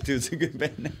Substitute's a good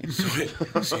band name.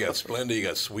 So you got Splenda, you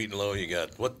got Sweet and Low, you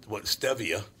got what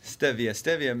Stevia.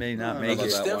 Stevia may not make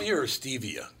Is it. it Stevia or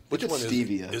Stevia? Which It's one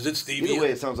stevia. is it? Stevia? Either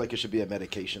way, it sounds like it should be a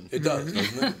medication. It does,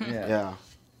 doesn't it? Yeah.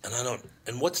 And I don't.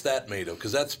 And what's that made of?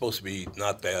 Because that's supposed to be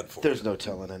not bad for There's you. no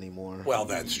telling anymore. Well,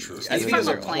 that's true. I think from it's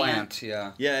a plant.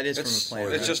 Yeah. Yeah, it is It's, from a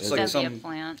plant. it's just Stevia like some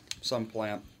plant.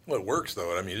 plant. Well, it works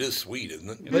though. I mean, it is sweet, isn't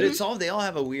it? But it's all they all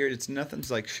have a weird. It's nothing's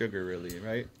like sugar, really,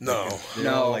 right? No.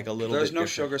 They're all like a little. There's bit no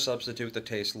different. sugar substitute that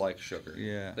tastes like sugar.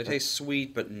 Yeah. They taste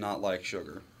sweet, but not like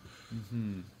sugar.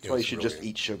 That's why you should just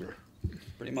eat sugar.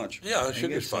 Pretty much. Yeah,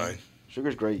 sugar's guess so. fine.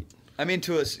 Sugar's great. I mean,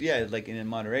 to us, yeah, like in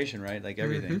moderation, right? Like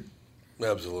everything.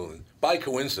 Absolutely. By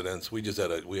coincidence, we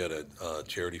had a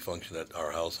charity function at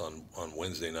our house on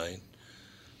Wednesday night.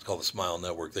 It's called the Smile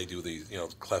Network. They do these,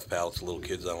 cleft palates, little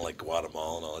kids out of like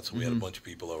Guatemala and all that. So we had a bunch of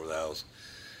people over the house.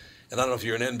 And I don't know if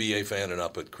you're an NBA fan or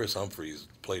not, but Chris Humphries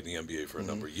played in the NBA for a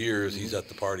number of years. He's at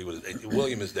the party with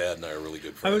William. His dad and I are really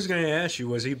good friends. I was going to ask you,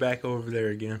 was he back over there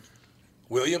again?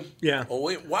 William? Yeah. Oh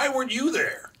wait, why weren't you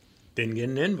there? Didn't get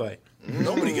an invite.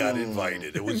 Nobody got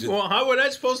invited. It was just, Well, how was I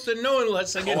supposed to know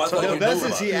unless I get I thought told? you No, knew that's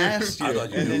about since he it. asked you. I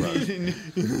thought you and knew then about you it.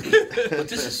 didn't. But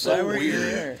this is Why so were you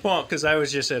weird. there? Well, because I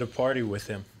was just at a party with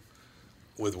him,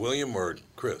 With William or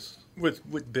Chris? with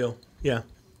Bill. Yeah.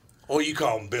 Oh, you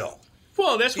call him Bill.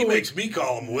 Well, that's He what makes me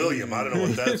call him William. I don't know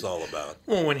what that's all about.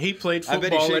 Well, when he played I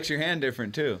bet he football, shakes your hand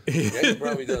different too. Yeah, he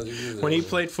probably does. when he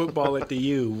played football at the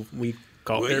U, William?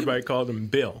 everybody called him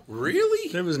Bill. Really?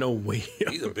 There was no way.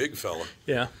 He's a big fella.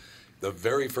 Yeah. The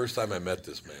very first time I met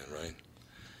this man, right?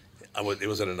 It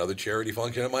was at another charity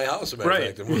function at my house, as a matter of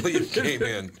Right. fact. And William came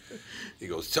in. He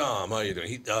goes, Tom, how you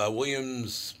doing?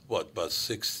 William's, about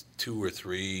 6'2" or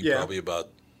 3", Yeah. probably about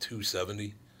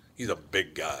 270. He's a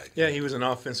big guy. Yeah, he was an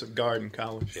offensive guard in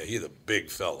college. Yeah, he's a big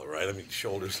fella, right? I mean,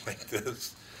 shoulders like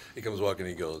this. He comes walking,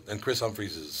 he goes, and Chris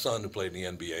Humphries is his son who played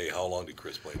in the NBA. How long did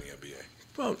Chris play in the NBA?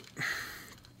 About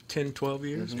 10, 12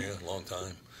 years. Yeah, long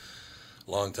time.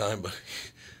 Long time, but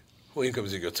William comes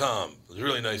in and goes, Tom, it was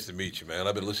really nice to meet you, man.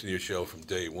 I've been listening to your show from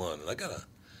day one, and I gotta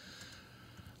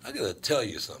tell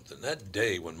you something. That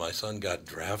day when my son got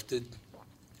drafted,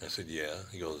 I said, yeah.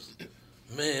 He goes,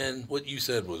 man, what you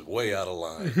said was way out of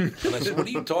line. And I said, what are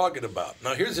you talking about?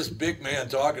 Now, here's this big man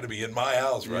talking to me in my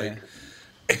house, right?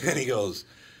 And he goes,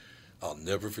 I'll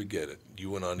never forget it.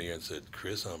 You went on there and said,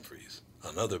 Chris Humphries,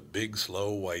 another big,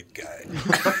 slow, white guy.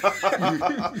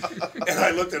 And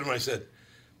I looked at him and I said,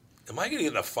 am I going to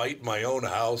get in a fight in my own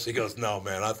house? He goes, no,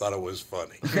 man, I thought it was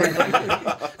funny.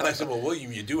 And I said, well,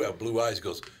 William, you do have blue eyes. He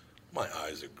goes, my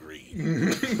eyes are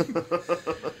green.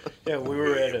 Yeah, we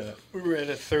were at a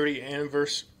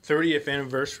 30th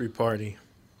anniversary party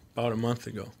about a month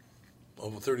ago. Oh,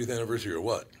 30th anniversary or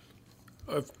what?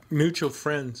 A mutual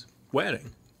friend's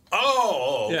wedding.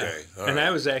 Oh, okay. Yeah. All And right.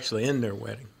 I was actually in their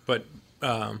wedding, but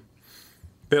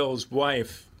Bill's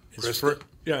wife is Krista?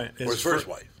 Or his first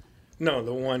wife? No,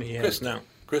 the one he has Krista. now.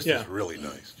 Krista's Yeah. really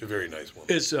nice. She's a very nice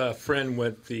woman. Is a friend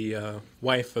with the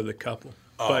wife of the couple.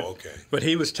 Oh, but, okay. But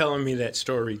he was telling me that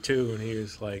story too, and he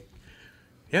was like,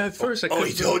 "Yeah, at first I couldn't." Oh,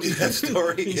 he told you that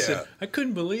story? He Yeah. said, "I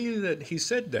couldn't believe that he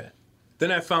said that."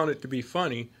 Then I found it to be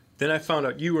funny. Then I found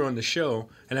out you were on the show,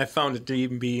 and I found it to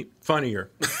even be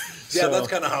funnier. Yeah, So- that's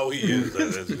kind of how he is.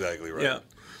 That's exactly right. Yeah.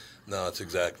 No, that's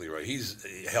exactly right. He's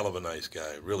a hell of a nice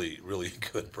guy. Really, really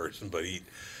good person. But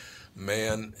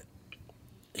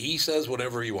he says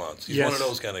whatever he wants. He's one of Yes.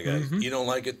 those kind of guys. Mhm. You don't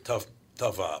like it, tough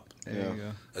up. There you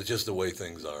go. That's just the way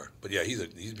things are. But yeah, he's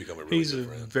become a really He's good a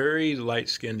friend. very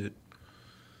light-skinned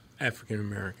African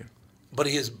American. But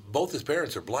both his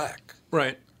parents are black.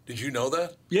 Right. Did you know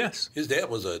that? Yes. His dad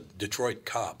was a Detroit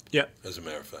cop. Yeah. As a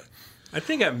matter of fact. I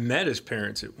think I've met his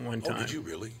parents at one time. Oh, did you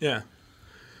really? Yeah.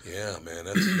 Yeah, man,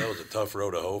 that was a tough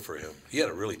road to hoe for him. He had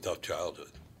a really tough childhood.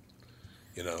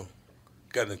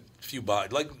 Got in a few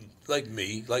like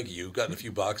me, like you, got in a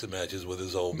few boxing matches with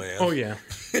his old man. Oh yeah.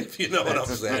 If you know what I'm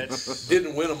saying.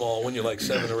 Didn't win them all when you're like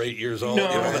 7 or 8 years old. No.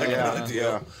 That Yeah, kind of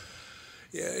deal.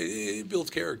 Yeah, it builds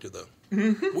character though.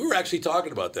 Mm-hmm. We were actually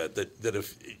talking about that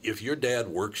if your dad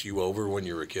works you over when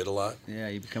you're a kid a lot, Yeah,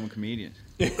 you become a comedian.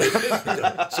 so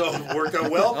it worked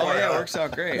out well for Oh yeah, you. it works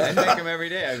out great. I thank him every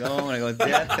day. I go home and I go,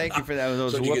 Dad, thank you for that.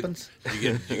 Those So do you whoopings.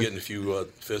 You get in a few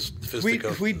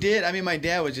fisticuffs. We did. I mean, my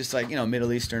dad was just like,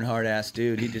 Middle Eastern hard ass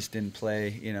dude. He just didn't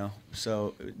play,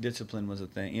 So discipline was a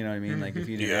thing. You know what I mean? Like if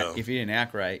you didn't Yeah. if you didn't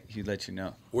act right, he'd let you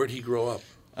know. Where'd he grow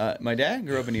up? My dad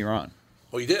grew up in Iran.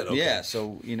 Oh, you did? Okay. Yeah,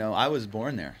 so, I was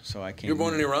born there, so I came. You were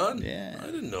born in Iran? Yeah. I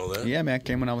didn't know that. Yeah, man, I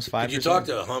came when I was 5 Did you years talk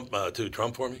old. to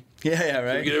Trump for me? Yeah,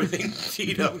 right? Get everything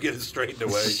teed up, get it straightened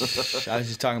away. I was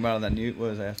just talking about on that news, what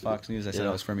was that, Fox News? I said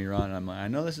I was from Iran, and I'm like, I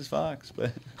know this is Fox,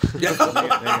 but...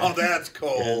 Oh, that's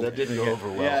cold. Yeah, that didn't go over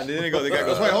well. Yeah, they didn't go. The guy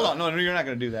goes, wait, hold on. No, you're not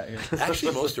going to do that here.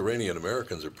 Actually, most Iranian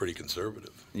Americans are pretty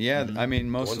conservative. Yeah, I mean,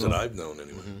 most The ones of them. that I've known,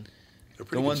 anyway.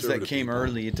 The ones that came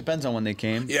early, it depends on when they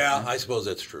came. Yeah, I suppose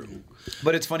that's true.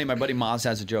 But it's funny, my buddy Maz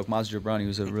has a joke. Maz Jabrani,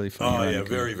 who's a really funny Oh, yeah, Iranian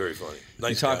very, very funny.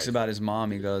 Nice he talks guy. about his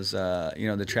mom. He goes,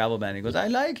 the travel ban. He goes, I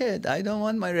like it. I don't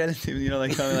want my relatives,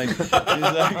 like coming like, he's like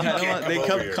I don't want,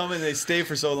 they come and they stay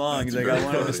for so long. He's like, I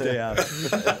want them to stay out.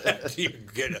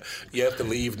 You have to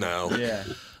leave now. Yeah.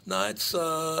 No, it's,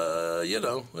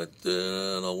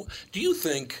 do you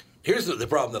think, here's the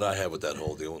problem that I have with that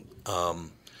whole deal,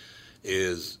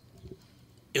 is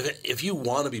if you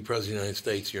want to be president of the United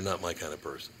States, you're not my kind of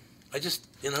person. I just,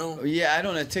 Yeah, I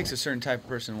don't know. It takes a certain type of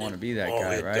person to want to be that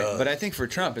guy, it right? does. But I think for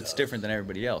Trump, it's different than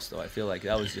everybody else, though. I feel like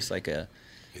that was just like I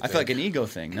feel like an ego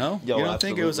thing, no? Yo, you don't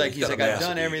think it was like, He's he's got like, a I've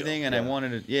done massive everything, ego. and I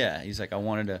wanted to, he's like, I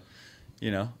wanted to,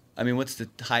 I mean, what's the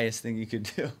highest thing you could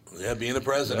do? Yeah, being the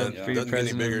president Yeah. doesn't get any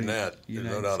President bigger of than that. the There's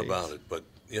no United doubt States. about it. But,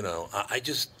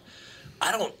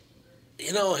 I don't,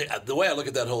 the way I look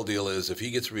at that whole deal is if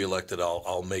he gets reelected,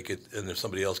 I'll make it. And if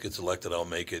somebody else gets elected, I'll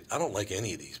make it. I don't like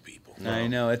any of these people. I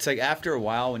know. It's like after a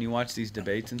while when you watch these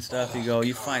debates and stuff,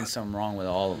 you find something wrong with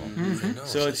all of them. I know,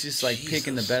 So it's just like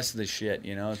picking the Jesus. best of the shit,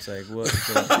 It's like, what?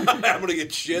 I'm going to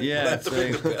get shit. Yeah, but I have it's to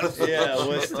pick like, the best. yeah,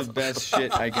 what's the best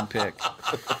shit I can pick?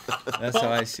 That's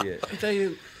how I see it.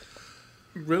 They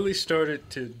really started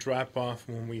to drop off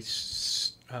when we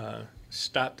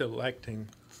stopped electing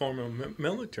former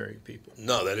military people.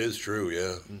 No, that is true,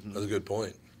 yeah. That's a good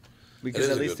point. Because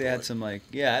That is at a least good they had point. some I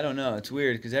don't know. It's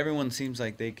weird because everyone seems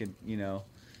like they could,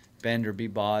 bend or be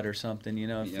bought or something. It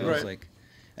feels Right. like,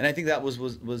 and I think that was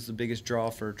the biggest draw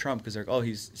for Trump because they're like, oh,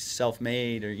 he's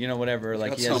self-made or whatever.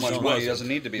 Like Got he so has much money, he doesn't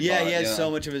need to be Yeah, bought. he has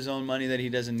so much of his own money that he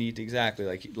doesn't need to, exactly.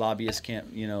 Like lobbyists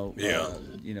can't,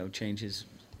 change his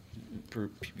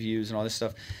views and all this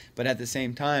stuff. But at the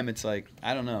same time, it's like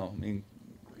I don't know. I mean,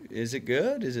 is it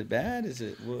good? Is it bad? Is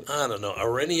it? I don't know.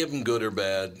 Are any of them good or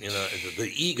bad? The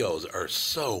egos are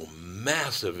so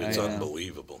massive, it's I know.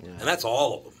 unbelievable. And that's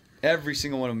all of them. Every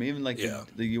single one of them, even like Yeah.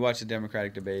 you watch the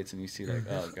Democratic debates and you see like,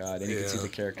 oh god, and you can see Yeah. the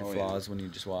character flaws when you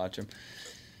just watch them.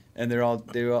 And they were all.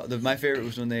 My favorite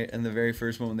was when in the very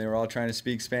first one when they were all trying to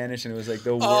speak Spanish and it was like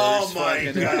the worst. Oh, my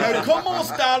fucking, God. ¿Cómo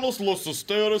están los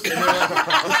ustedes? And they're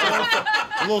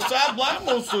like, los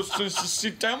hablamos,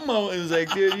 it was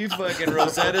like, dude, you fucking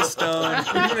Rosetta Stone.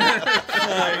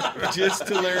 Like, just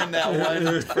to learn that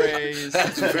one phrase.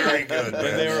 That's very good, And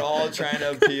man. they were all trying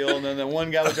to appeal, and then the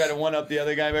one guy would try to one up the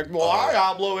other guy, like, well, I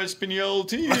hablo español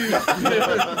too.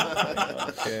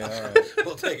 Okay, all right.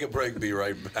 We'll take a break, be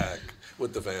right back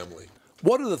with the family.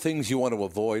 What are the things you want to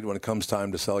avoid when it comes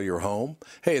time to sell your home?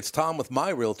 Hey, it's Tom with my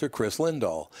realtor, Chris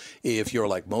Lindahl. If you're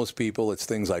like most people, it's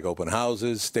things like open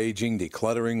houses, staging,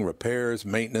 decluttering, repairs,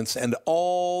 maintenance, and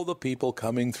all the people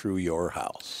coming through your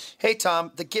house. Hey,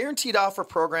 Tom, the Guaranteed Offer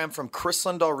program from Chris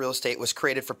Lindahl Real Estate was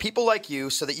created for people like you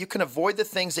so that you can avoid the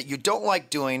things that you don't like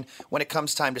doing when it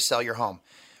comes time to sell your home.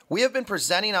 We have been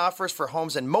presenting offers for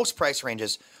homes in most price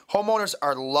ranges. Homeowners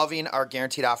are loving our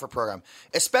Guaranteed Offer program,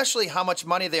 especially how much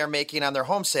money they are making on their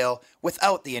home sale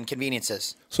without the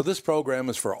inconveniences. So this program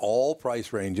is for all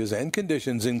price ranges and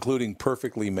conditions, including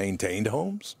perfectly maintained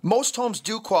homes? Most homes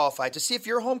do qualify. To see if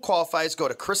your home qualifies, go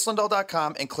to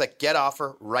chrislindahl.com and click Get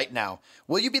Offer right now.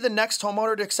 Will you be the next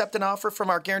homeowner to accept an offer from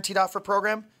our Guaranteed Offer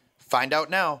program? Find out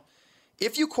now.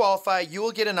 If you qualify, you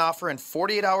will get an offer in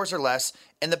 48 hours or less,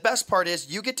 and the best part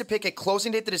is you get to pick a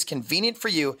closing date that is convenient for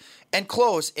you and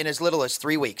close in as little as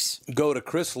 3 weeks. Go to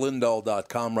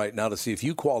chrislindahl.com right now to see if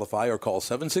you qualify or call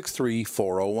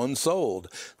 763-401-SOLD.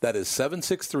 That is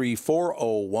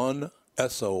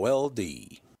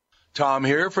 763-401-SOLD. Tom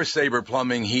here for Sabre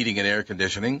Plumbing, Heating, and Air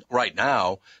Conditioning. Right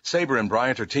now, Sabre and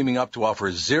Bryant are teaming up to offer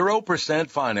 0%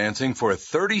 financing for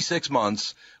 36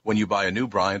 months when you buy a new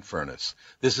Bryant furnace.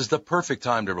 This is the perfect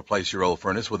time to replace your old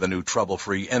furnace with a new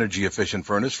trouble-free, energy-efficient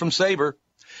furnace from Sabre.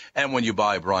 And when you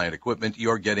buy Bryant equipment,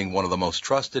 you're getting one of the most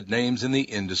trusted names in the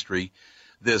industry.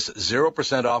 This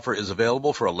 0% offer is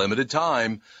available for a limited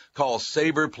time. Call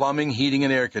Sabre Plumbing, Heating,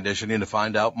 and Air Conditioning to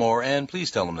find out more, and please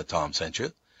tell them that Tom sent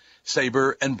you.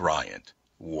 Sabre and Bryant,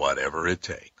 whatever it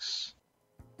takes.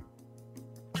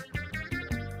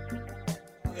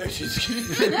 There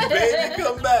she's baby,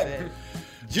 come back.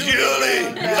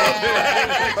 Julie!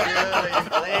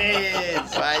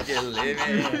 Please, why'd you leave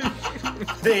me?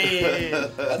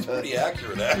 That's pretty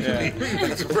accurate, actually.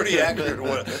 That's pretty accurate.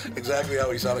 Exactly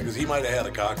how he sounded, because he might have had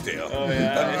a cocktail. Oh,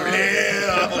 yeah.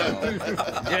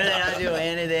 Yeah. I'll do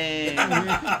anything.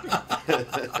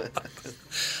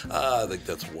 I think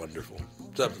that's wonderful.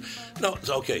 So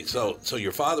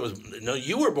your father was,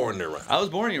 you were born in Iran. I was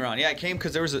born in Iran. Yeah, I came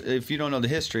because there was, if you don't know the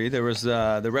history, there was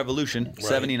the revolution,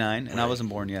 79, and I wasn't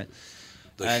born yet.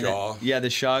 The Shah. The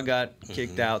Shah got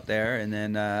kicked out there, and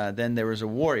then there was a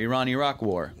war, Iran-Iraq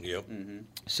war. Yep.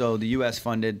 So the U.S.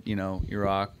 funded,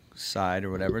 Iraq side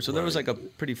or whatever. So there was like a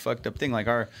pretty fucked up thing. Like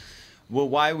the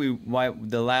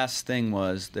last thing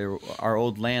was our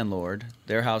old landlord,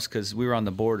 their house, because we were on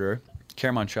the border.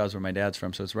 Kermanshah is where my dad's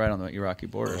from, so it's right on the Iraqi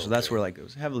border. So that's where it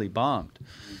was heavily bombed.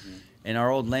 And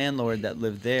our old landlord that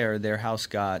lived there, their house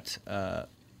got.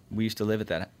 We used to live at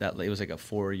that. It was like a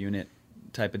 4-unit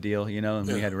type of deal, and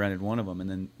we had rented one of them. And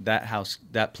then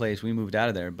that place, we moved out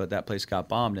of there, but that place got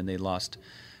bombed, and they lost.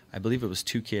 I believe it was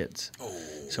 2 kids. Oh.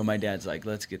 So my dad's like,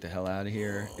 let's get the hell out of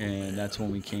here. And that's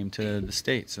when we came to the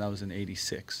States. And that was in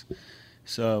 '86.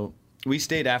 So we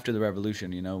stayed after the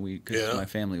revolution, because my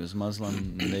family was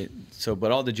Muslim.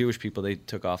 But all the Jewish people, they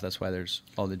took off. That's why there's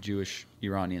all the Jewish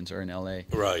Iranians are in L.A.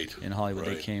 Right. In Hollywood.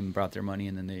 Right. They came, brought their money,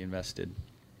 and then they invested.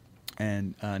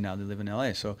 And now they live in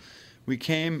L.A. So we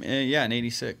came, in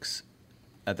 '86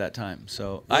 at that time.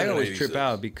 So I always trip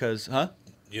out because,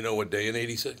 You know what day in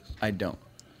 '86? I don't.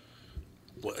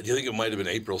 Well, do you think it might have been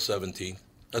April 17th?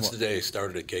 That's the day I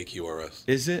started at KQRS.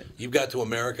 Is it? You got to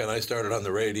America, and I started on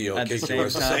the radio at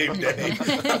KQRS the same day.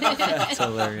 That's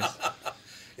hilarious.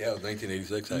 Yeah, it was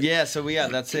 1986. Yeah, so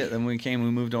that's it. Then we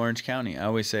moved to Orange County. I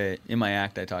always say in my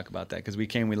act, I talk about that because we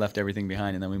left everything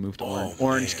behind, and then we moved to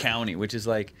Orange County, which is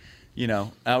like,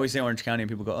 I always say Orange County, and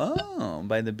people go, "Oh,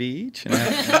 by the beach," and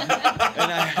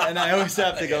I always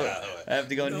have to go. I have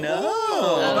to go. No,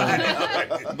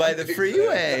 by the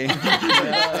freeway.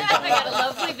 I got a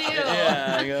lovely view.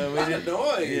 Yeah, I go. We didn't.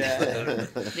 Yeah.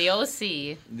 The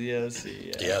OC. The OC.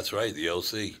 Yeah, that's right. The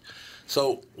OC.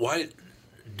 So why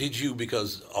did you?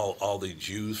 Because all the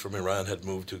Jews from Iran had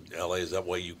moved to LA. Is that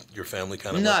why your family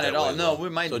kind of? Not at all. No,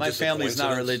 my family is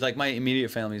not religious. Like my immediate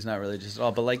family is not religious at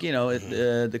all. But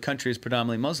the country is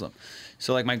predominantly Muslim.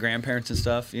 So like my grandparents and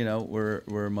stuff,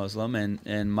 were Muslim,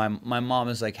 and my mom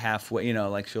is like halfway.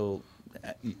 She'll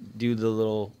do the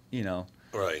little,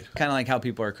 Right. Kind of like how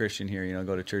people are Christian here,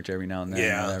 go to church every now and then.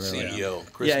 Yeah, whatever, CEO,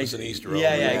 Christmas and Easter.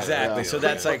 Yeah, exactly. So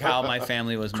that's like how my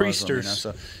family was Muslim.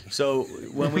 So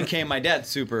when we came, my dad's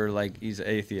super he's an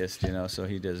atheist, so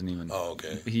he doesn't even. Oh,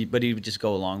 okay. He would just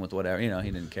go along with whatever, he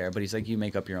didn't care. But he's like, you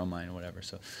make up your own mind or whatever.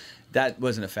 So that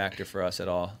wasn't a factor for us at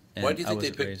all. And why do you think I they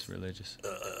picked raised religious?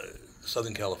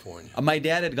 Southern California. My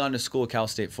dad had gone to school at Cal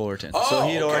State Fullerton, so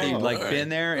he'd already been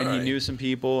there, and he knew some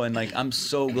people, and I'm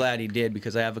so glad he did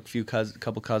because I have a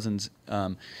couple cousins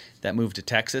that moved to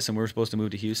Texas, and we were supposed to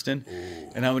move to Houston,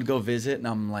 and I would go visit, and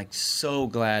I'm so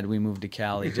glad we moved to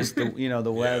Cali, just the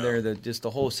the weather, just the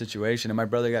whole situation, and my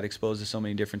brother got exposed to so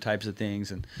many different types of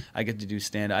things, and I get to do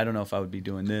stand. I don't know if I would be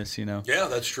doing this, Yeah,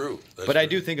 that's true. But I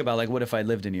do think about what if I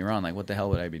lived in Iran? What the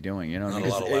hell would I be doing?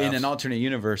 Because in an alternate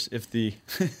universe, if the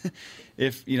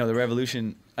the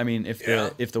revolution,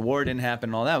 if the war didn't happen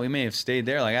and all that, we may have stayed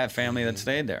there. I have family that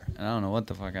stayed there, and I don't know what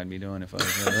the fuck I'd be doing if I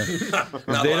was there.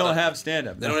 They don't have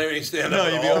stand-up. They don't have any stand-up. No,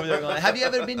 you'd be over there going, "Have you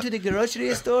ever been to the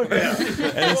grocery store?" And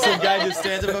then some guy just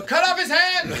stands up and goes, "Cut off his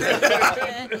hand!"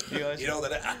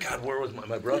 Where was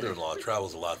my brother-in-law?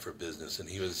 Travels a lot for business, and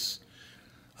he was.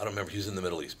 I don't remember. He was in the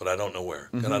Middle East, but I don't know where.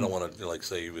 And I don't want to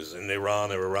say he was in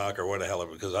Iran or Iraq or where the hell,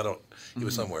 because I don't. He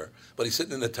was somewhere, but he's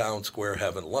sitting in the town square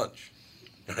having lunch.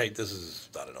 Right, this is,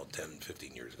 10,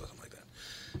 15 years ago, something like that.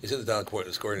 He's in the town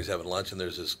square and he's having lunch, and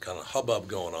there's this kind of hubbub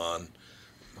going on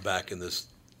back in this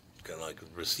kind of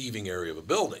receiving area of a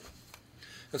building.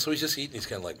 And so he's just eating. He's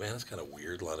kind of like, man, that's kind of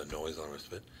weird, a lot of noise and all the rest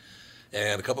of it.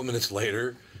 And a couple minutes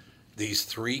later, these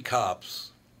 3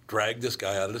 cops drag this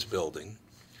guy out of this building,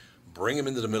 bring him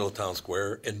into the middle of town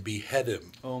square, and behead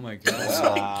him. Oh my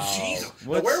God! Jesus,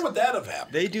 where would that have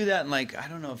happened? They do that in I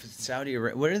don't know if it's Saudi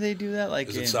Arabia. Where do they do that?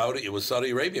 Is it Saudi? It was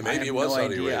Saudi Arabia. Maybe it was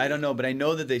Saudi Arabia. I don't know, but I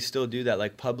know that they still do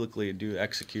that, publicly do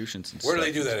executions and stuff. Where do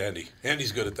they do that, Andy?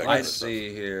 Andy's good at that. Let's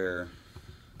see here.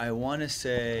 I want to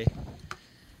say.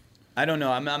 I don't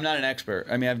know. I'm not an expert.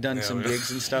 I've done some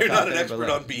gigs and stuff. You're not an there, expert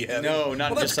on beheading. No,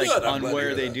 not just on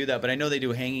where they do that. But I know they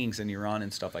do hangings in Iran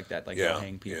and stuff like that. They'll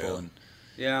hang people and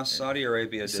Yeah, Saudi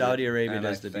Arabia did Saudi it, Arabia and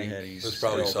does I the think beheadings. It's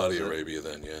probably still Saudi does it. Arabia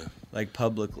then, yeah. Like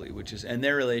publicly, which is, and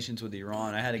their relations with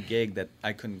Iran. I had a gig that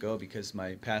I couldn't go because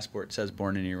my passport says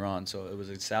born in Iran, so it was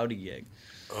a Saudi gig.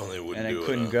 Oh, they wouldn't And I do it,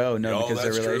 couldn't huh? go, no, Oh, because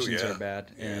their that's true, relations yeah. are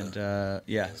bad.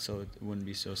 Yeah. And so it wouldn't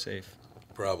be so safe.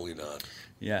 Probably not.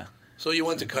 Yeah. So you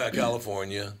went to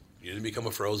California. You didn't become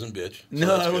a frozen bitch. So No,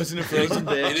 that's I good. wasn't a frozen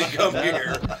bitch. You didn't come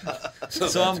here.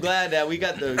 So I'm glad that we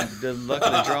got the luck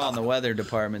of the draw in the weather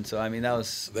department. So I mean that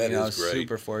was That I is was great.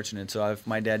 super fortunate. So if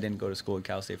my dad didn't go to school at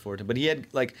Cal State Fullerton, but he had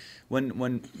like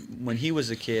when he was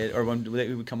a kid or when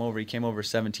he would come over, he came over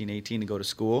 17, 18 to go to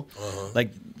school.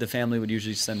 Like the family would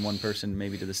usually send one person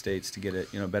maybe to the States to get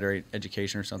a better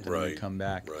education or something and Right. then come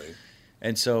back. Right.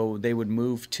 And so they would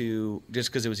move to, just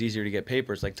because it was easier to get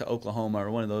papers, like to Oklahoma or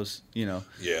one of those, Yeah,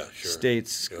 sure.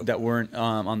 states Yep. that weren't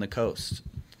on the coast.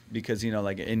 Because,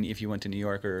 like if you went to New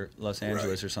York or Los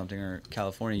Angeles Right. or something, or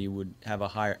California, you would have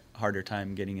a harder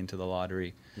time getting into the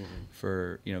lottery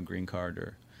for, green card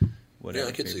or whatever. Yeah,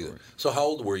 I could see that. paperwork. So how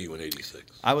old were you in '86?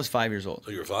 I was 5 years old. So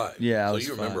you were 5. Yeah, I So was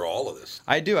you remember 5. all of this.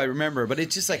 I do, I remember, but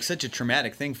it's just like such a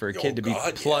traumatic thing for a kid to be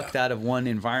God, plucked yeah. out of one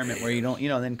environment where you don't,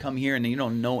 then come here and then you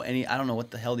don't know I don't know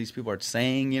what the hell these people are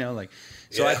saying,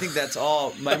 So I Yeah. think that's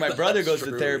all. My brother goes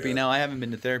True, to therapy yeah. now. I haven't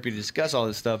been to therapy to discuss all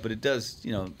this stuff, but it does,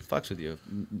 fucks with you,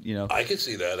 I can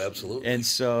see that, absolutely. And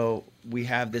so we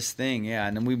have this thing, yeah,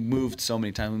 and then we moved so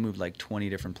many times. We moved like 20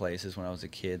 different places when I was a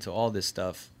kid. So all this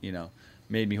stuff,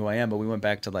 made me who I am. But we went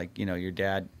back to like, your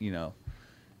dad, the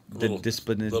Little-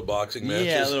 discipline, little boxing matches.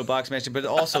 Yeah, little boxing matches. But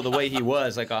also the way he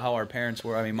was, like how our parents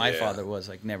were. I mean, my Yeah. father was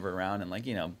like never around, and like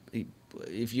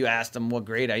if you asked him what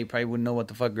grade he probably wouldn't know what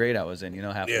the fuck grade I was in.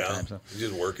 Half the Yeah. time. So You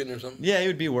just working or something? yeah, he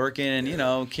would be working,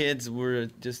 and kids were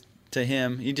just. To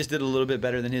him, he just did a little bit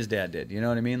better than his dad did. You know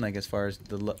what I mean? Like as far as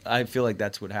I feel like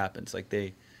that's what happens. Like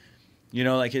they,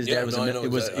 like his Yeah, dad was no, I know it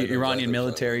was exactly- I know Iranian exactly what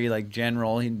military like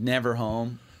general. He never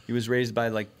home. He was raised by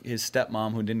like his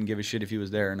stepmom who didn't give a shit if he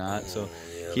was there or not. So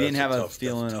yeah, he didn't that's have a tough-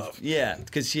 feeling that's of tough. yeah,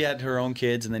 because she had her own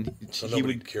kids, and then So he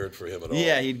nobody would cared for him at all.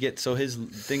 yeah he'd get so his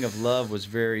thing of love was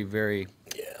very very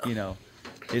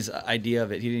his idea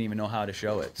of it, he didn't even know how to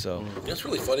show it. So It's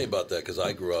really funny about that because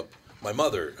I grew up, my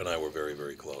mother and I were very,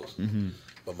 very close.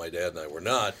 But my dad and I were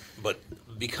not. But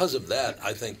because of that,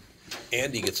 I think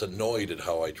Andy gets annoyed at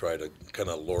how I try to kind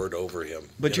of lord over him.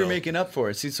 But you you're know? making up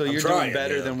for it. See, so I'm you're trying, doing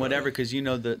better yeah, than I'm whatever trying. because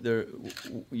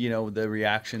the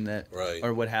reaction that Right.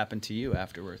 or what happened to you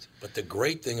afterwards. But the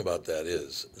great thing about that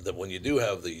is that when you do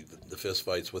have the fist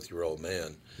fights with your old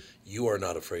man, you are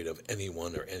not afraid of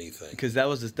anyone or anything. Because that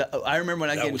was I remember when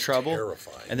I That get in was trouble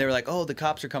terrifying. and they were like, "Oh, the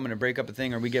cops are coming to break up a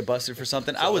thing or we get busted for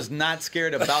something." I was not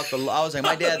scared about the law. I was like,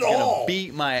 "My dad's Not at gonna all.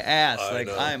 beat my ass." I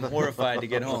know. I am horrified to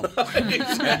get home.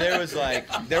 And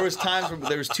there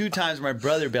was 2 times where my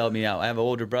brother bailed me out. I have an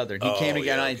older brother. He came to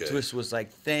get yeah, I okay. just was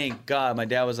like, "Thank God." My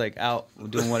dad was like out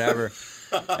doing whatever.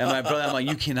 And my brother, I'm like,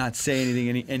 "You cannot say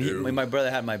anything." And my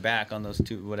brother had my back on those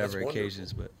 2 whatever That's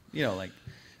occasions, but like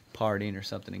partying or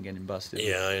something and getting busted.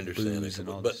 Yeah, I understand. Booze and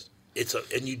all But this.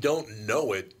 and you don't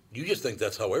know it. You just think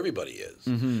that's how everybody is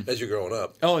as you're growing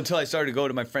up. Oh, until I started to go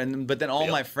to my friend, but then all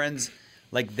Yep. my friends,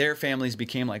 like their families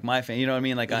became like my family. You know what I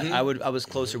mean? Like I was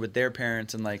closer with their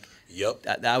parents, and like Yep.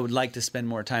 I would like to spend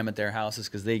more time at their houses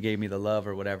because they gave me the love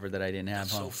or whatever that I didn't have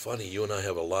So home. funny. You and I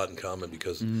have a lot in common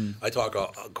because I talk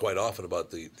quite often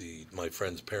about my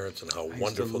friends' parents and how I used to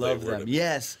wonderful love they were. them.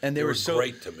 Yes, and they were were so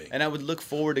great to me. And I would look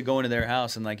forward to going to their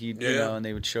house and like you Yeah. know, and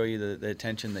they would show you the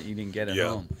attention that you didn't get at Yeah,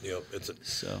 home. yeah.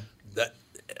 So That.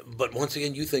 But once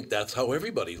again, you think that's how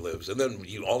everybody lives, and then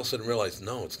you all of a sudden realize,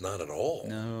 no, it's not at all.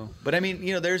 no, but I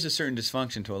mean, there's a certain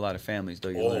dysfunction to a lot of families, though.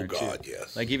 You Oh, learn God, too.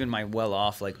 yes. Like even my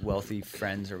well-off, like wealthy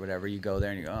friends or whatever, you go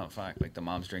there and you go, oh fuck, like the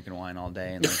mom's drinking wine all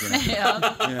day, and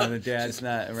like, the dad's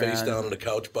not around. Face down on the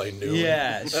couch by noon.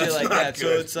 Yeah, shit That's like not that. So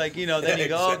good. it's like then you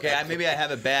go, okay, Exactly. maybe I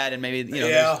have it bad, and maybe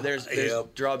Yeah, there's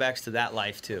yep. drawbacks to that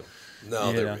life too. No,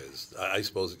 You there know? is. I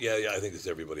suppose. Yeah, I think it's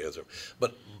everybody has it.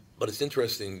 But it's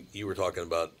interesting. You were talking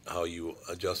about how you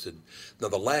adjusted. Now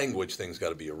the language thing's got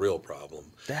to be a real problem.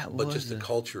 But just the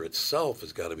culture itself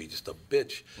has got to be just a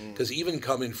bitch. Because even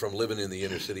coming from living in the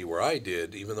inner city where I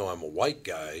did, even though I'm a white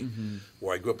guy,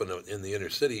 where I grew up in the inner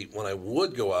city, when I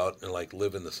would go out and like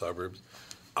live in the suburbs,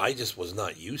 I just was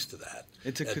not used to that.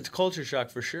 It's a culture shock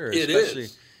for sure. It especially,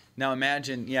 is. Now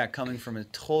imagine, coming from a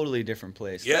totally different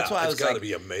place. Yeah, That's why I it's was got to like,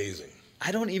 be amazing.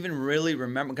 I don't even really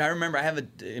remember. I remember I have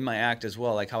it in my act as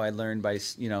well, like how I learned by,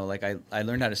 like I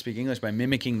learned how to speak English by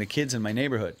mimicking the kids in my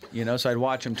neighborhood, So I'd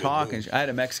watch them talk, and I had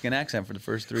a Mexican accent for the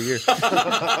first 3 years. You don't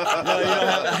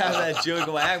have that joke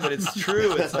in my act, but it's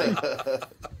true. It's like,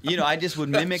 I just would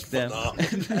mimic them.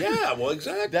 Yeah, well,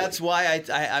 exactly. That's why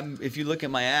I'm. If you look at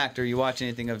my act or you watch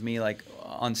anything of me, like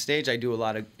on stage, I do a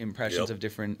lot of impressions of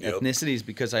different ethnicities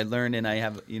because I learned and I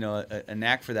have, a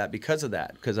knack for that because of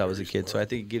that, because I was a kid. So I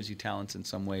think it gives you talents in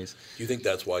some ways. Do you think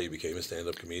that's why you became a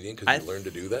stand-up comedian? Because you learned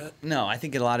to do that? No, I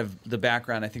think a lot of the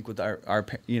background, I think with our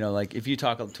like if you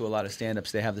talk to a lot of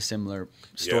stand-ups, they have the similar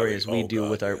story as we do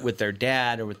with their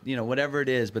dad or with, whatever it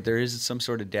is. But there is some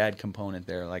sort of dad component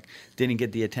there, like didn't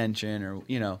get the attention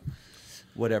or,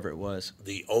 whatever it was.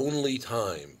 The only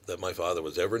time that my father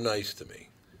was ever nice to me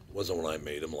wasn't when I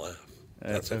made him laugh.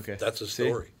 That's a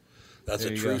story. See? That's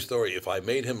a true story. If I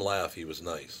made him laugh, he was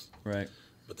nice. Right.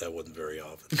 But that wasn't very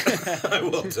often. I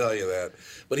will tell you that.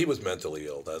 But he was mentally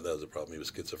ill. That was the problem. He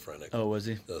was schizophrenic. Oh, was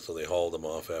he? So they hauled him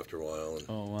off after a while. And,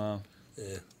 oh, wow.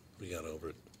 Yeah, we got over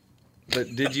it.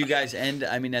 But did you guys end?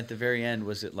 I mean, at the very end,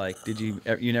 was it like? Did you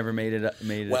never made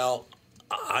it? Well,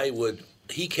 I would.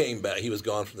 He came back. He was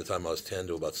gone from the time I was 10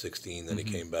 to about 16. Then he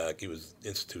came back. He was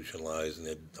institutionalized and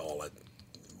had all that,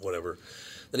 whatever.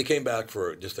 Then he came back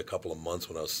for just a couple of months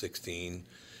when I was 16.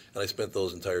 And I spent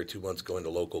those entire 2 months going to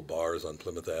local bars on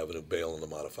Plymouth Avenue, bailing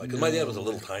them out of fights. Because my dad was a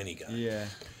little tiny guy. Yeah.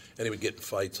 And he would get in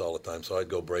fights all the time. So I'd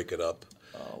go break it up.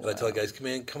 And I'd tell the guys,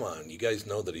 come on. You guys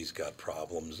know that he's got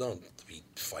problems. Don't be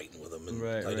fighting with him.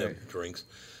 And I'd have drinks.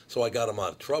 So I got him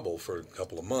out of trouble for a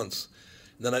couple of months.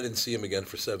 And then I didn't see him again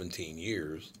for 17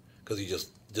 years because he just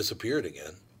disappeared again.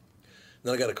 And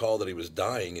then I got a call that he was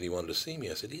dying and he wanted to see me.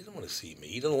 I said, he didn't want to see me.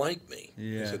 He didn't like me.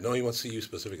 Yeah. He said, no, he wants to see you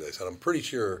specifically. I said, I'm pretty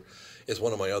sure it's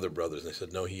one of my other brothers. And they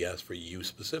said, no, he asked for you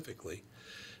specifically.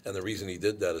 And the reason he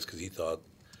did that is because he thought,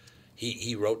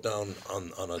 he wrote down on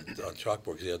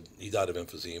chalkboard, because he died of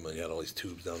emphysema and he had all these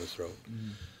tubes down his throat.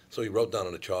 Mm. So he wrote down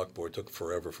on a chalkboard, it took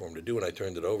forever for him to do, and I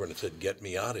turned it over and it said, get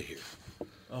me out of here.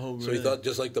 Oh, really? So he thought,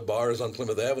 just like the bars on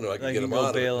Plymouth Avenue, I could get him out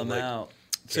of it. Bail him out.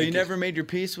 So you never made your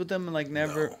peace with him, like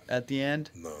never at the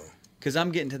end? No. Because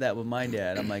I'm getting to that with my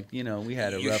dad. I'm like, we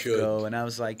had a rough go, and I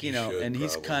was like, and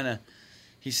he's kind of,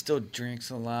 he still drinks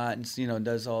a lot and,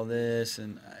 does all this.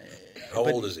 And How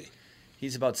old is he?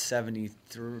 He's about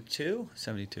 72.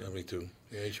 72.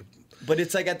 Yeah, he should. But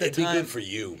it's like at the time. It'd be good for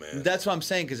you, man. That's what I'm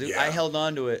saying, because I held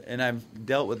on to it, and I've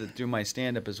dealt with it through my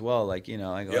stand-up as well. Like,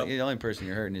 I go, the only person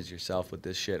you're hurting is yourself with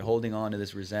this shit, holding on to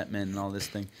this resentment and all this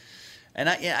thing. And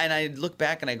I look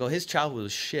back and I go, his childhood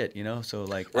was shit, So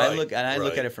like I look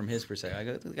at it from his perspective. I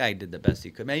go, the guy did the best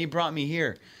he could. Man, he brought me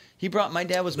here. My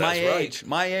dad was my age.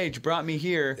 My age brought me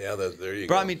here. Yeah, there you go.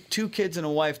 Brought me 2 kids and a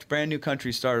wife, brand new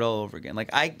country, started all over again. Like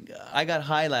I got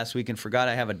high last week and forgot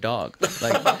I have a dog.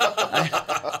 Like,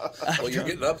 well, you're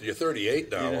getting up. You're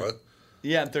 38 now, huh?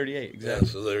 Yeah, I'm 38. Exactly.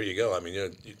 Yeah, so there you go. I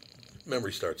mean,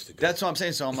 memory starts to go. That's what I'm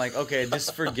saying. So I'm like, okay,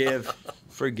 just forgive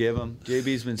him.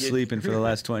 JB's been sleeping for the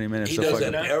last 20 minutes. He does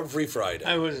that every Friday.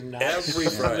 I was not. Every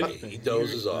Friday. He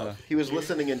dozes off. He was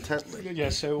listening intently.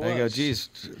 Yes, I was. I go, geez,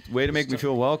 way to make me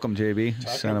feel welcome, JB.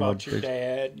 Talking about your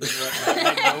dad.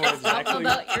 Talk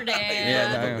about your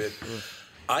dad. Yeah,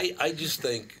 I just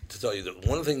think, to tell you, that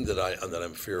one thing that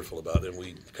I'm fearful about, and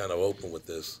we kind of open with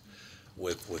this,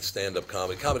 with stand-up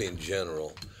comedy in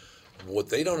general, what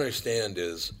they don't understand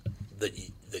is that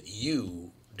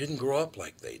you didn't grow up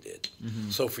like they did. Mm-hmm.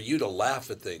 So for you to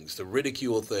laugh at things, to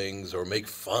ridicule things, or make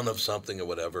fun of something or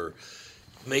whatever,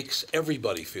 makes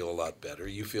everybody feel a lot better.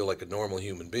 You feel like a normal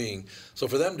human being. So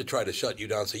for them to try to shut you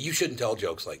down and say, you shouldn't tell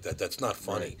jokes like that, that's not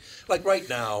funny. Right. Like right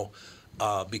now,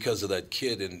 because of that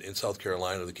kid in South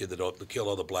Carolina, the kid that killed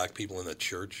all the black people in that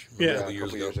church a couple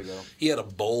years ago. He had a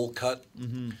bowl cut.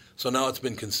 Mm-hmm. So now it's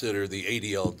been considered, the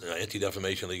ADL,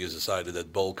 Anti-Defamation League, has decided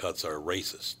that bowl cuts are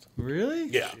racist. Really?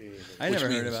 Yeah. I never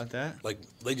heard about that. Like,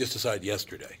 they just decided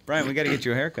yesterday. Brian, we got to get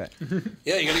you a haircut.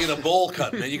 Yeah, you got to get a bowl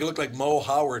cut, man. You can look like Mo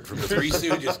Howard from the Three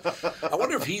Stooges. I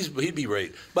wonder if he'd be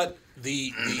right. But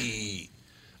the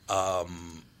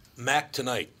Mac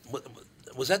Tonight,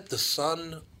 was that the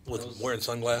sun with wearing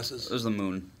sunglasses? It was the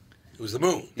moon. It was the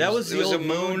moon. That was the old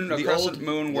moon, a crescent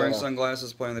moon wearing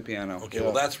sunglasses playing the piano. Okay,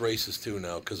 well that's racist too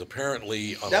now, because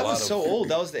apparently on that a lot was so old.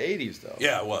 That was the 80s though.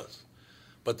 Yeah, it was.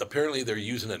 But apparently they're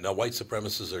using it now. White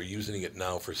supremacists are using it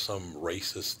now for some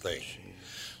racist thing.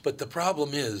 But the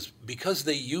problem is, because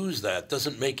they use that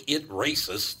doesn't make it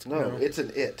racist. No, it's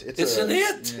an it. It's an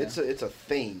it. It's a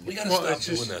thing. We got to stop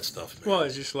doing that stuff, man. Well,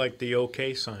 it's just like the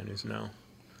OK sign is now.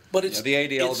 But it's the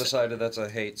ADL it's, decided that's a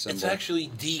hate symbol. It's actually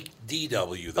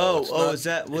DW though. Is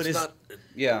that what is? Not,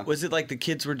 yeah. Was it like the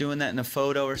kids were doing that in a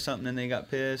photo or something and they got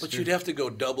pissed? But you'd have to go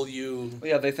W. Well,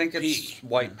 yeah, they think it's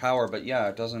white power, but yeah,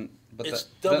 it doesn't. But it's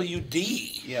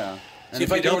WD. Yeah. See,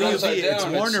 if I do it's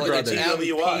Warner Brothers. It's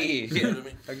TWI. You know what I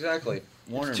mean? Exactly.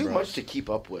 It's too much to keep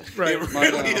up with. Right. It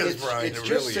really is, Brian. It's it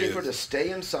just really safer is. to stay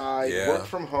inside, Yeah. work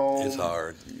from home. It's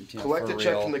hard. Collect for a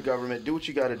check real. from the government. Do what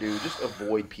you got to do. Just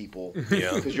avoid people.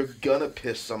 Yeah. Because you're gonna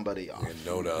piss somebody off. Yeah,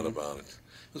 no doubt about it.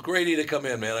 It was great of you to come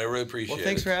in, man. I really appreciate it. Well,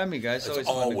 thanks for having me, guys. It's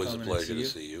always a pleasure to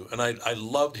see you. And I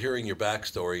loved hearing your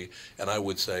backstory. And I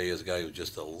would say, as a guy who's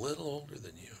just a little older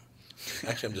than you,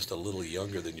 actually, I'm just a little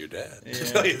younger than your dad, to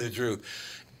tell you the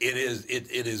truth. It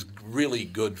is really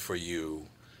good for you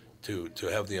to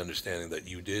have the understanding that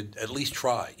you did at least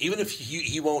try. Even if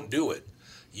he won't do it,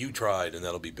 you tried, and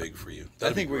that'll be big for you.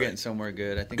 I think we're getting somewhere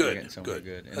good. We're getting somewhere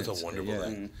good. That's a wonderful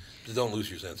thing. Just don't lose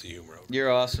your sense of humor.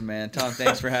 You're awesome, man. Tom,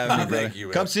 thanks for having me, brother. Thank you,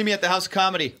 man. Come see me at the House of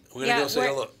Comedy. We're going to go say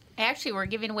hello. Actually, we're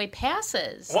giving away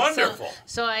passes. Wonderful.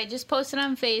 So I just posted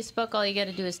on Facebook. All you got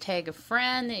to do is tag a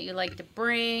friend that you like to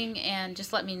bring, and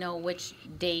just let me know which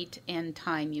date and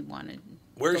time you wanted.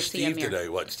 Where's Steve today?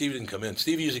 What? Steve didn't come in.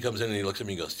 Steve usually comes in and he looks at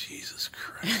me and goes, Jesus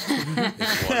Christ.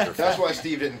 It's wonderful. That's why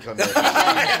Steve didn't come in.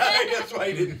 That's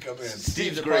why he didn't come in.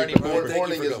 Steve's great, but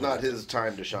morning is not his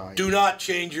time to shine. Do not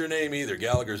change your name either.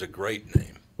 Gallagher's a great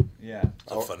name. Yeah.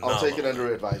 I'll take it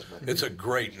under advisement. It's a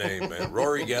great name, man.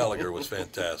 Rory Gallagher was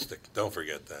fantastic. Don't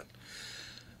forget that.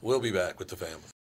 We'll be back with the family.